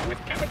flavor with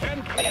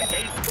Capitan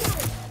Caliente.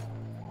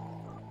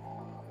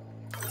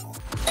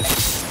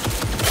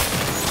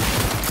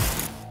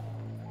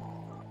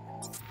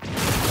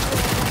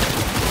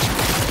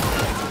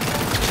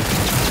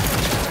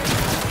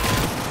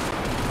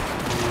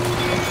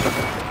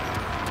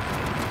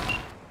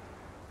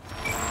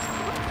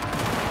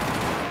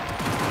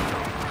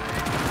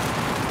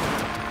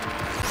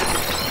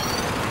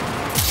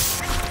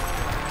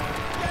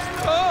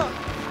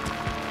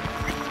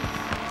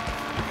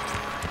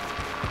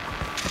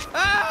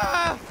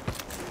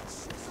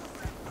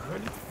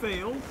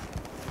 Failed.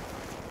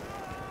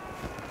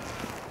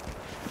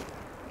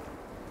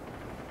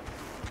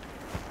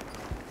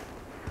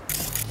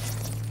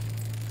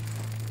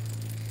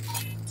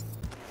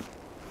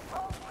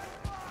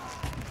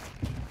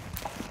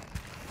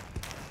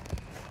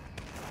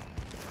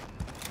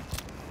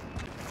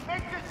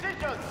 Make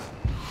decisions!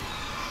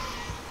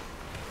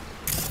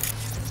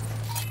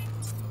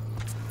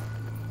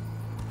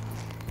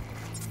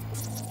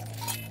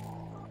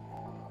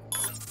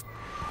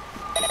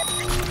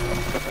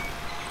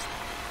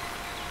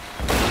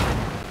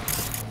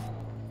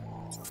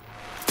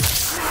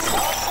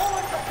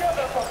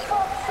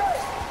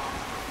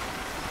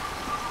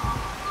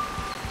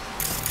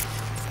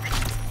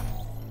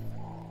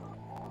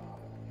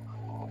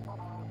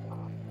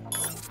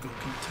 Go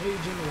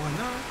Contagion, why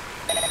not?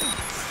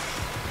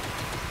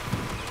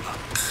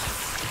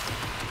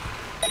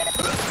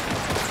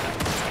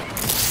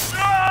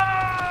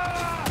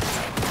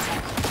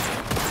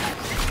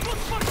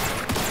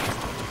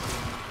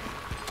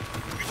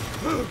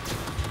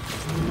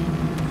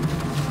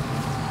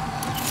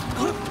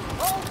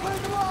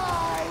 Open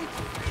wide!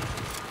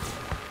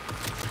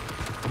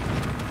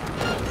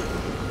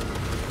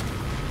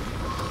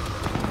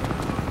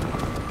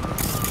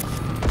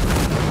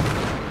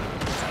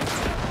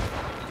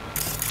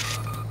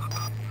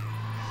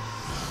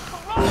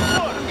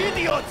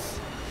 idiots!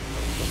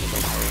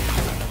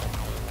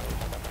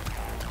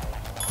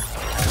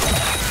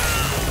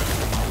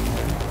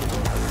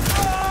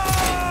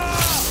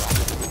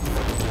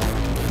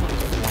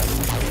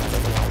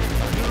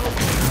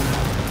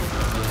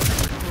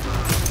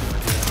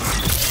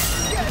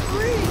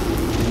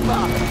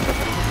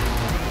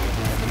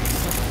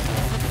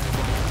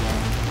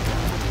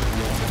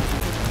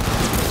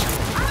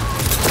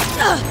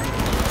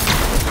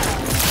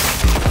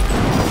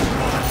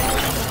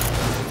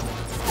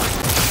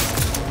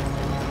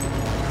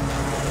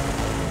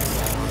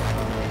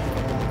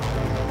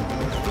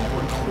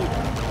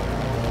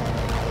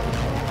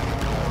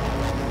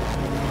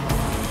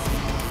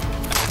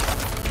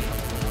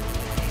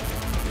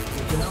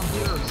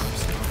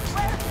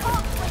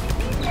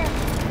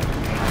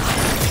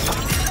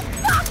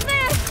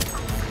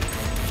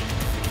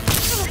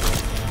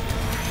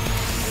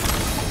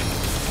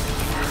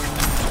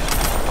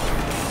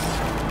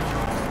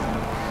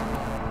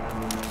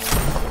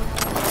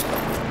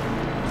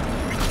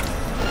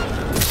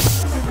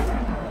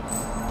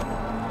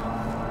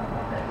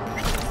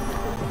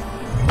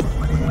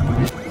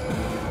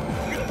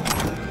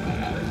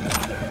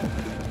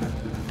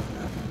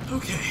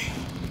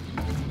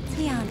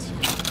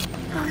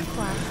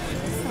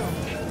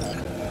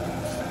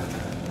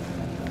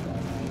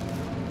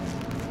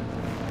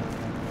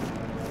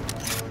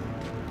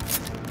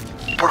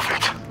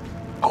 Perfect.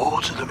 Go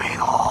to the main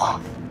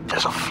hall.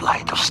 There's a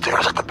flight of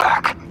stairs at the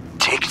back.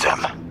 Take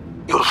them.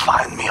 You'll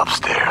find me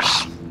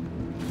upstairs.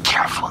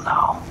 Careful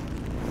now.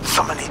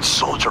 Summoned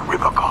Soldier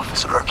Rybakov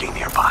is lurking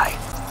nearby.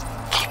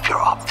 Keep your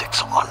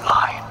optics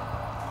online.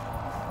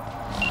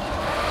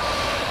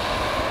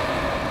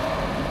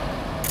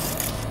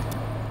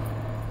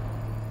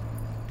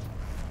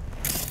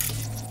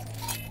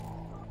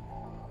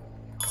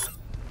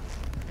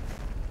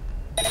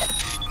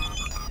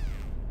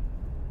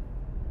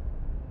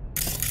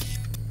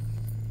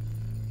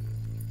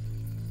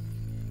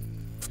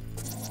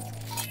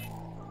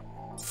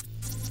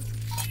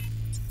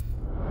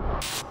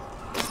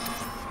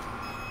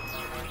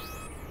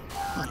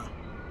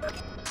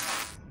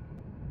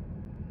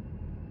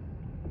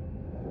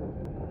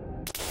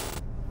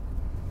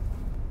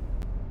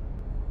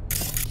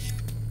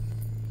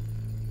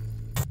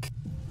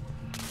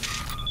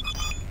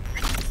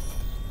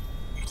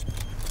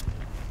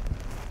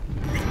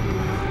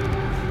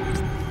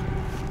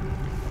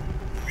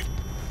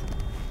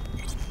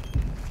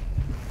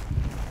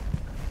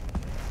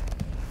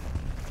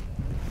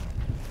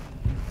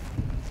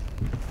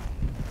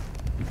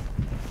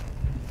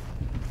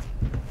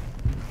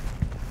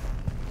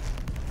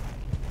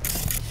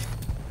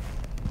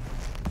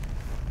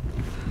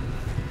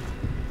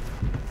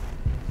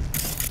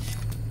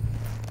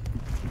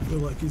 I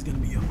feel like he's gonna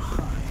be up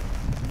high,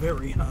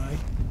 very high.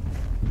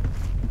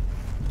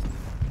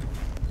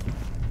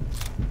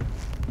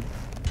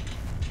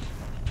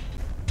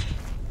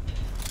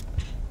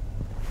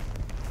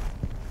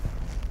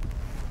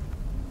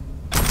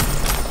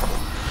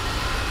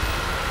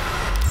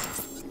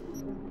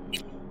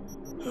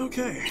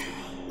 Okay.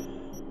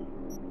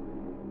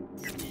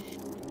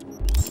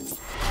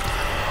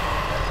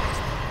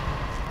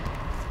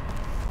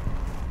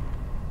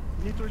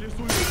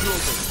 Нейтрализуйте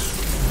звезды.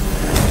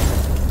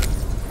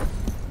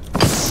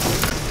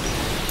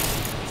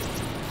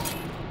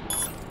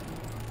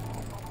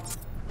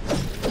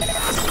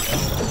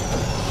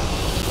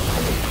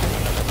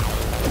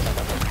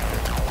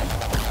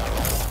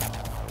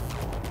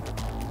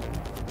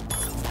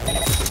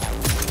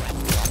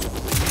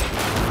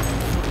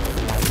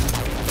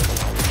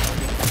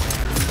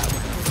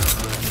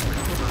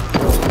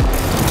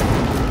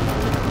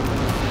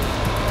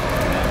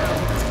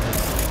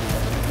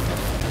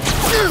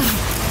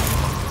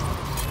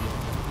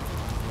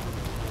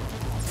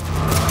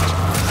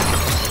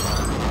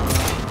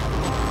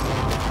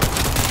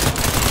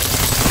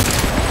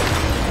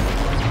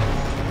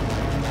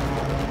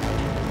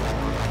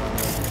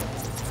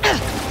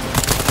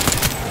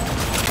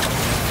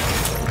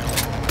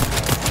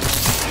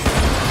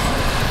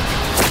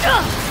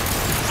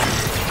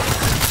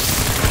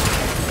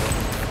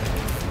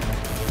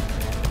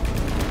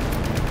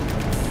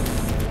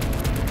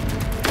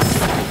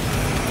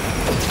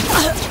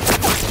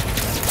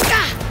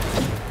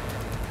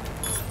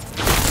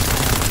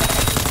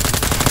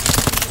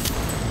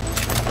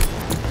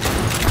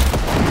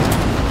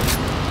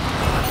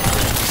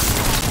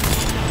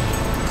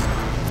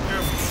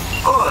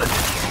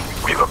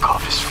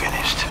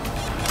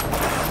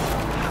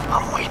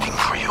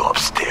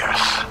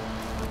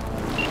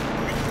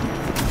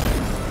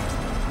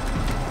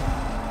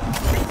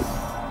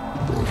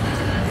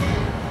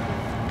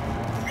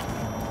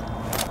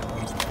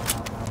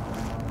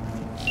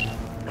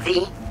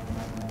 V,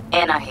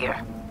 Anna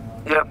here.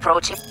 You're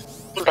approaching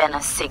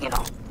Bena's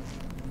signal.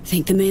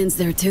 Think the man's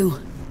there too.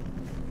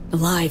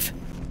 Alive.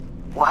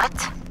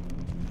 What?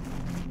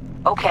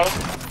 Okay.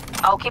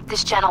 I'll keep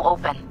this channel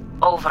open.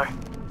 Over.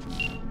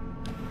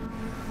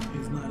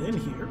 He's not in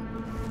here.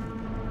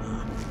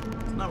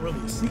 It's not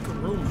really a secret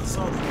room. I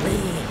saw the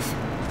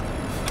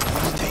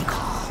Stay close.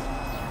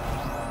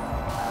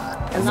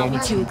 Allow me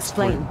to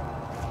explain.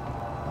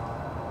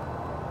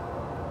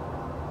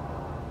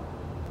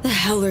 The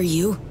hell are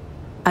you?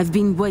 I've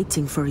been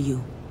waiting for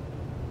you.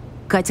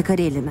 Katya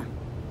Karelina.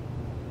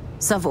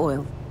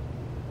 Savoil.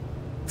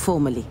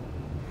 Formally.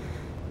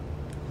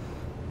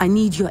 I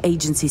need your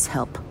agency's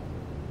help.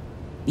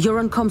 You're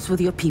on comms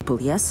with your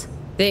people, yes?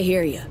 They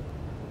hear you.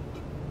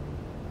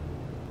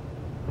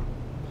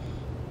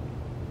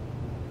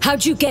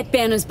 How'd you get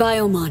Banner's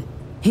biomon?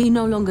 He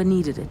no longer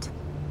needed it.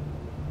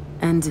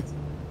 And...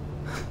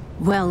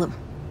 well,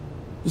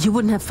 you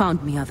wouldn't have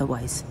found me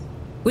otherwise.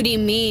 What do you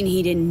mean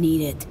he didn't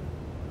need it?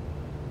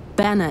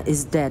 Banner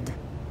is dead.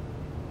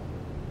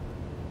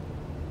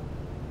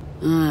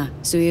 Ah,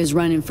 so he was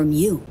running from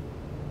you.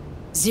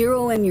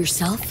 Zero and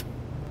yourself?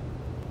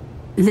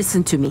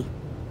 Listen to me.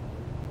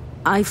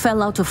 I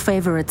fell out of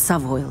favor at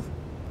Savoil.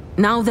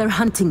 Now they're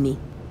hunting me.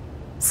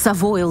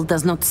 Savoil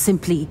does not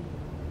simply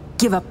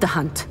give up the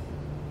hunt.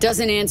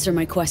 Doesn't answer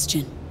my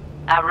question.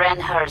 I ran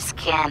her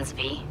scans,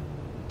 V.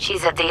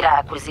 She's a data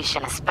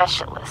acquisition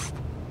specialist.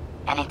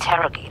 An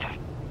interrogator.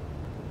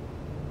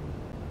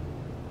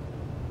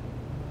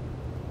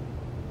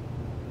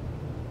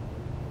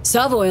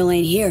 Savoil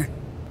ain't here.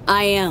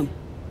 I am.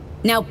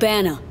 Now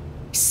Banner,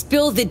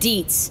 spill the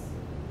deets.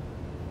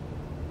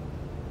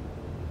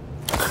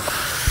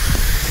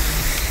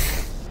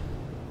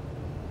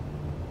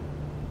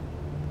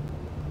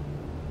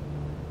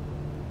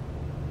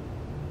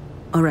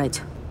 All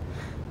right.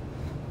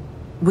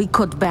 We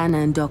caught Banner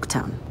in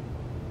Dogtown.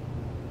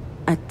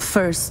 At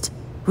first,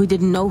 we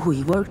didn't know who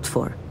he worked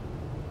for.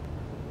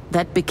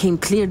 That became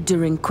clear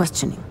during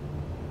questioning.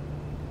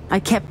 I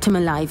kept him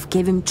alive,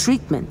 gave him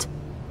treatment.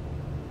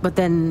 But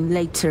then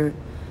later...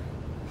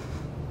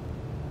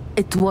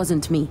 it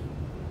wasn't me.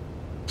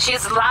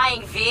 She's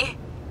lying, V.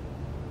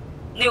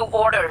 New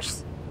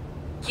orders.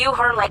 Kill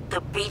her like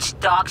the beach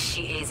dog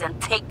she is and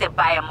take the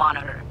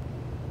biomonitor.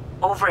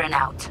 Over and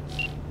out.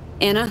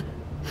 Anna?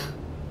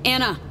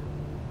 Anna!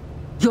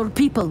 Your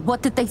people,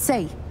 what did they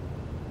say?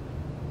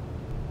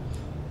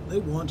 They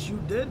want you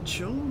dead,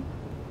 Sean.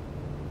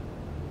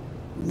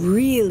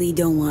 Really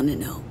don't want to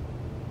know.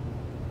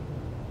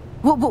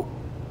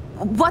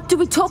 What do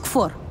we talk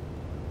for?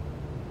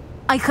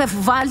 I have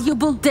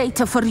valuable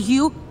data for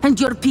you and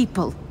your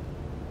people.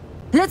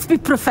 Let's be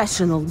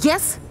professional,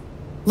 yes?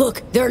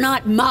 Look, they're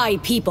not my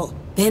people.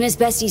 Banner's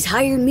besties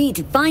hired me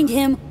to find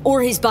him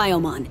or his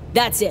biomon.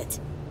 That's it.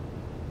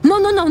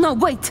 No,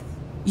 wait.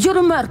 You're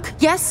a merc,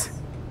 yes?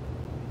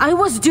 I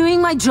was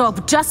doing my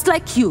job just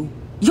like you.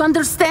 You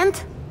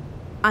understand?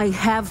 I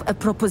have a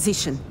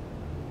proposition.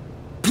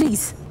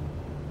 Please,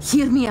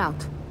 hear me out.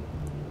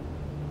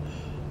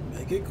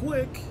 Make it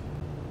quick.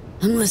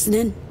 I'm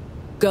listening.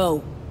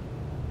 Go.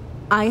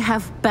 I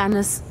have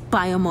Banner's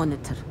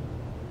biomonitor.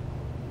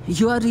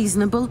 You are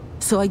reasonable,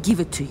 so I give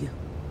it to you.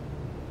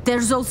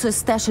 There's also a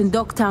stash in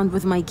Dogtown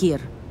with my gear.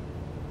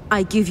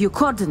 I give you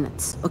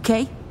coordinates,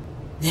 okay?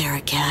 There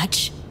a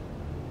catch?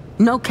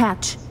 No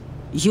catch.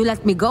 You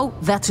let me go,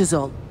 that is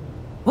all.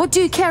 What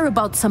do you care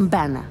about some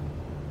Banner?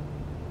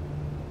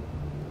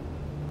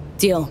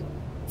 Deal.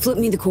 Flip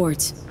me the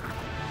cords.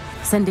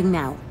 Sending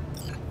now.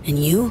 And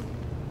you?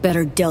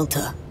 Better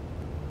Delta.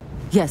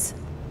 Yes.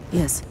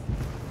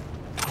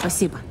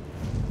 Спасибо.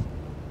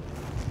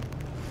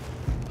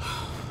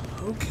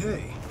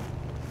 Okay.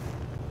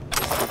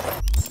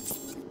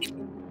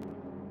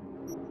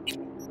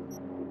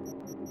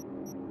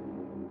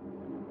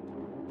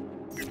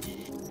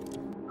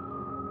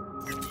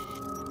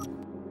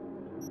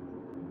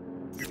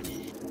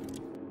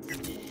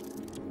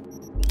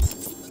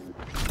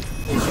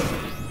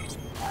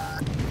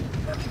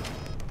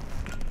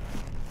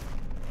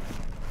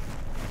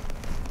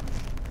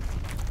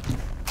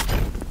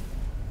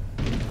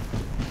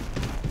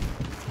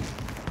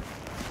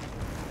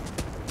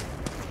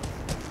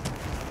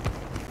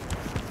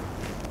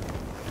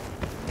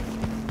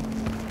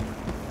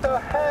 The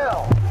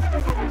hell?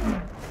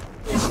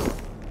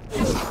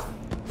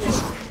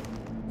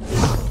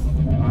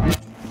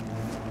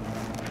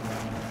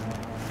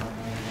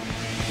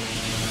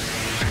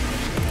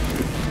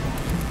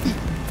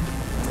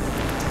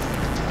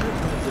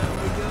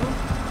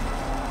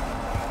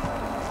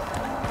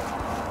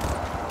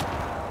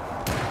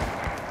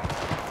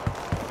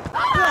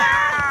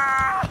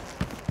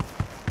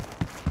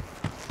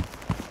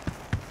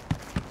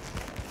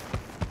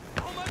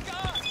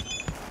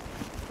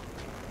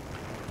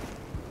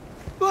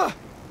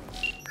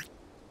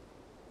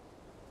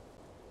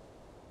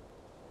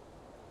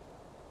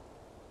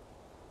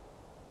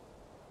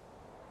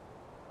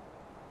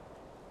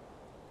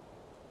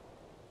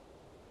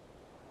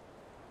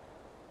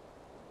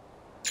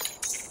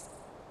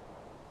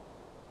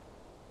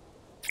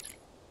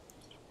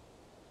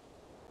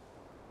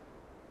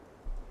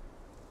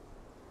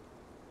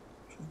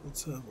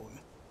 What's that, boy?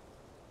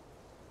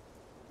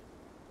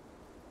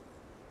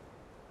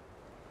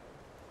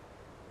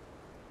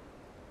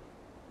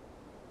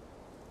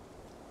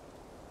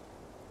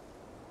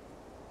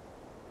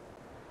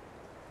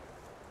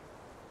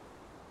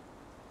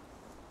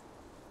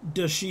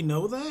 Does she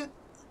know that?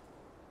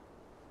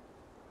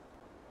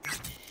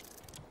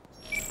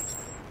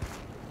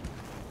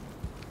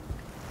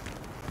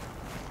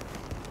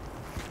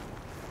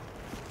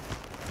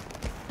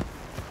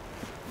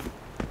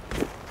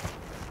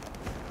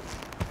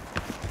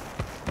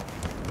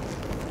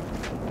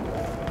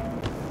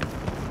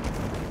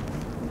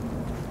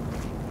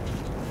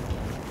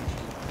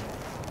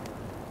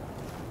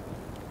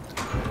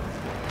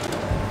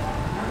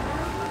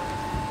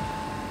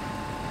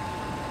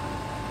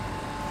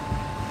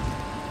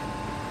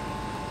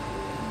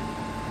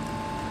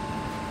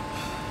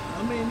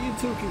 mean, you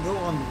two can go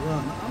on the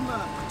run. I'm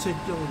not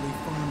particularly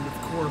fond of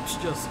Corpse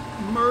just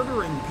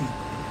murdering people.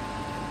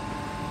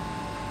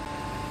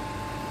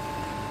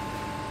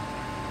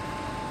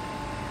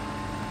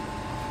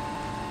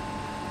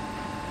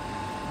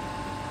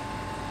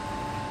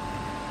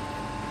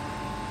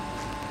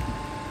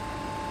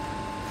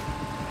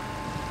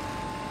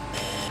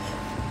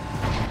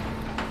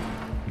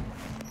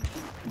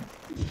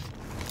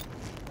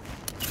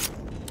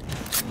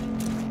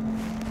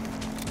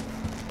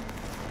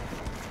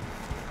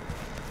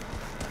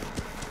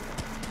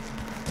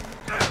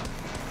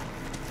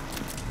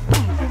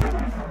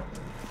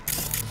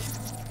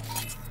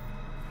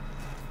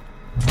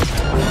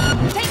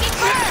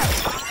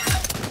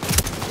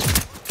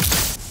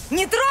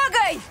 Не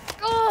трогай!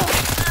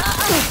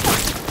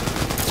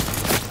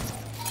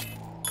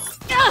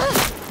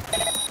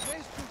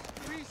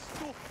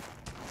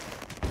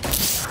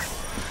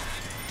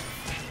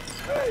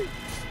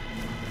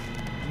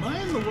 Am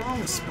I in the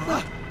wrong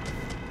spot?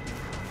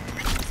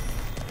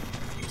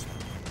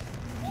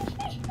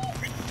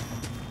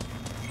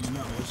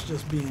 No, it's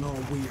just being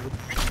all weird.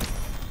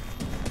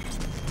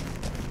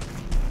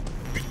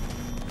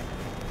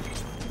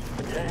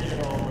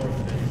 Attention all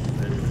residents,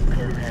 this is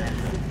Kurt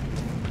Hansen.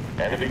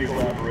 Enemy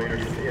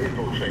collaborators have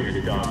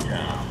infiltrated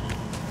downtown.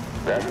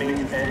 That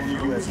means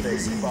NUSA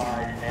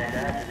spies and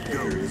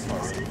agitators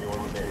are in your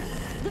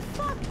midst. The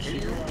fuck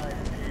Keep your eyes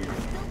peeled.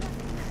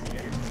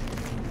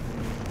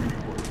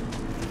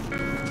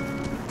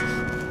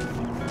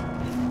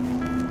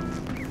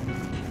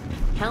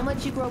 How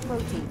much you grow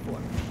protein for?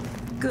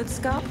 Good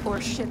scalp or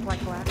shit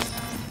like wax?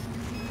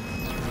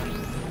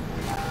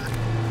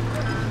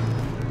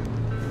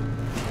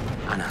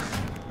 Anna,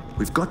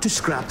 we've got to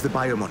scrap the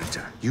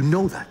biomonitor. You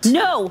know that.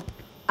 No!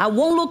 I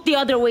won't look the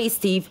other way,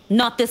 Steve.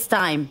 Not this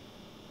time.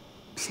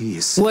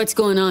 Please. What's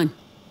going on?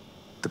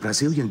 The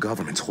Brazilian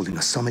government's holding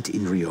a summit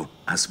in Rio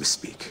as we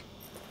speak.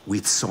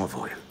 With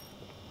Savoy.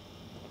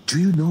 Do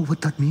you know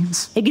what that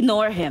means?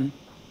 Ignore him.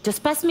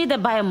 Just pass me the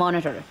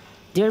biomonitor.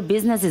 Their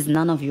business is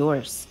none of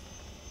yours.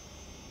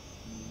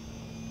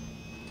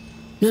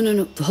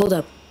 No. Hold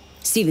up.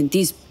 Steven,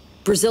 these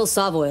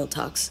Brazil-Savoy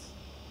talks.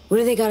 What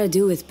do they got to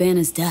do with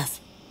Banner's death?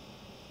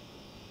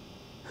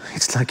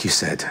 It's like you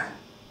said.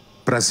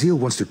 Brazil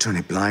wants to turn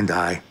a blind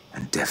eye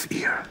and deaf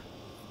ear.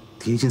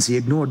 The agency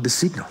ignored the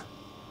signal.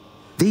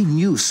 They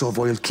knew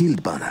Savoy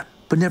killed Banner,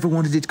 but never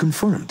wanted it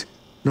confirmed.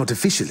 Not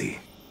officially.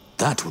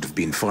 That would have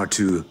been far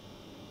too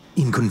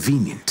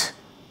inconvenient.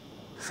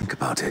 Think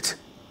about it.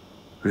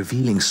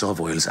 Revealing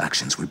Savoy's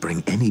actions would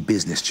bring any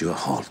business to a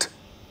halt.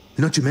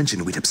 Not to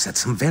mention we'd upset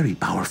some very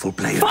powerful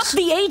players. Fuck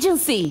the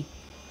agency!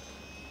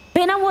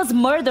 Pena was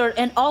murdered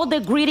and all the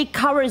greedy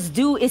cowards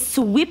do is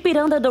sweep it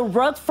under the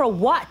rug for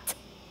what?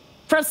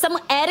 For some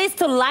eddies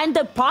to line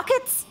their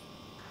pockets?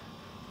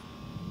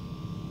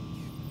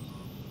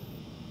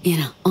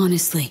 Anna,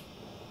 honestly,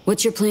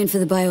 what's your plan for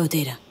the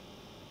biodata?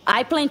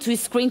 I plan to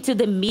scream to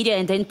the media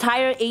and the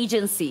entire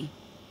agency.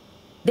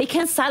 They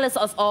can silence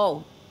us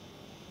all.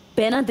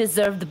 Pena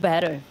deserved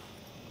better.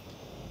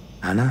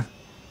 Anna,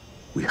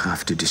 we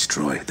have to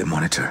destroy the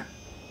monitor.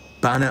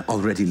 Banner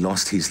already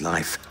lost his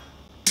life.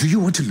 Do you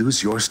want to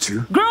lose yours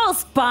too? Grow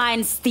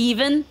spine,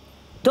 Steven.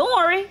 Don't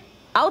worry.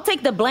 I'll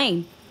take the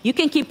blame. You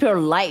can keep your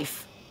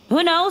life.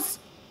 Who knows?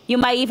 You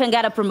might even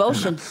get a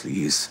promotion. Anna,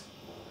 please.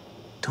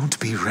 Don't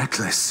be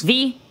reckless.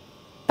 V,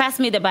 pass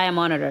me the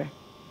biomonitor.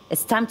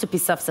 It's time to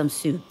piss off some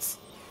suits.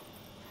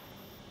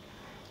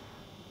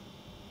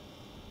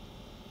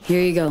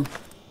 Here you go.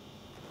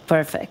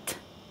 Perfect.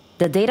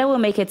 The data will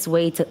make its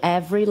way to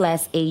every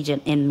last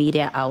agent and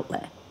media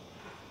outlet.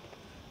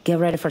 Get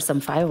ready for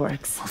some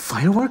fireworks.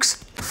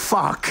 Fireworks?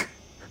 Fuck.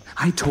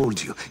 I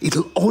told you,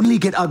 it'll only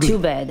get ugly. Too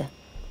bad.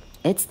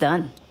 It's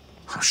done.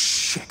 Oh,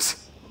 shit.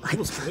 That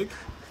was big.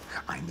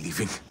 I'm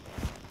leaving.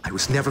 I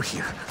was never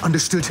here.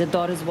 Understood? The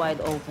door is wide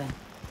open.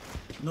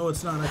 No,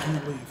 it's not. I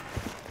can't leave.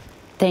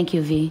 Thank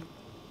you, V.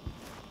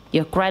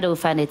 Your credit will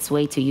find its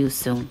way to you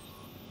soon.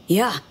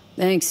 Yeah,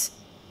 thanks.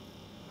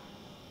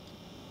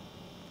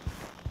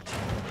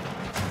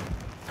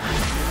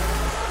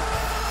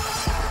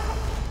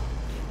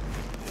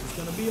 It's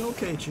gonna be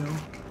okay, Joe.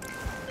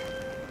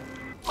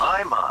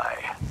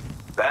 My.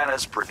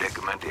 Banner's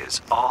predicament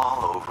is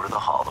all over the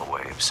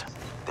holowaves.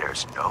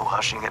 There's no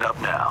hushing it up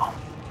now.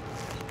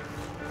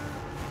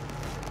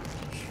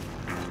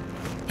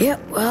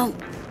 Yep, well,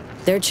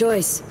 their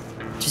choice.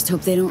 Just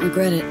hope they don't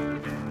regret it.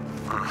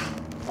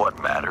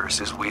 What matters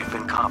is we've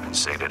been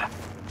compensated.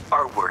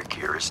 Our work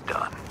here is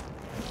done.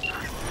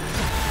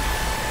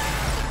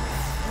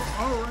 Well,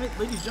 all right,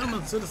 ladies and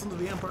gentlemen, citizens of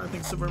the Empire,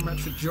 thanks so very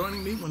much for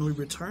joining me. When we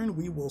return,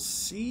 we will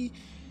see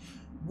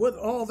what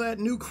all that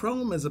new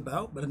Chrome is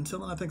about. But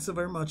until then, thanks so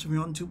very much. If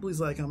you're on YouTube, please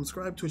like and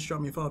subscribe. Twitch,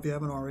 drop me a follow if you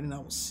haven't already, and I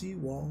will see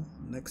you all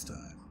next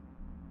time.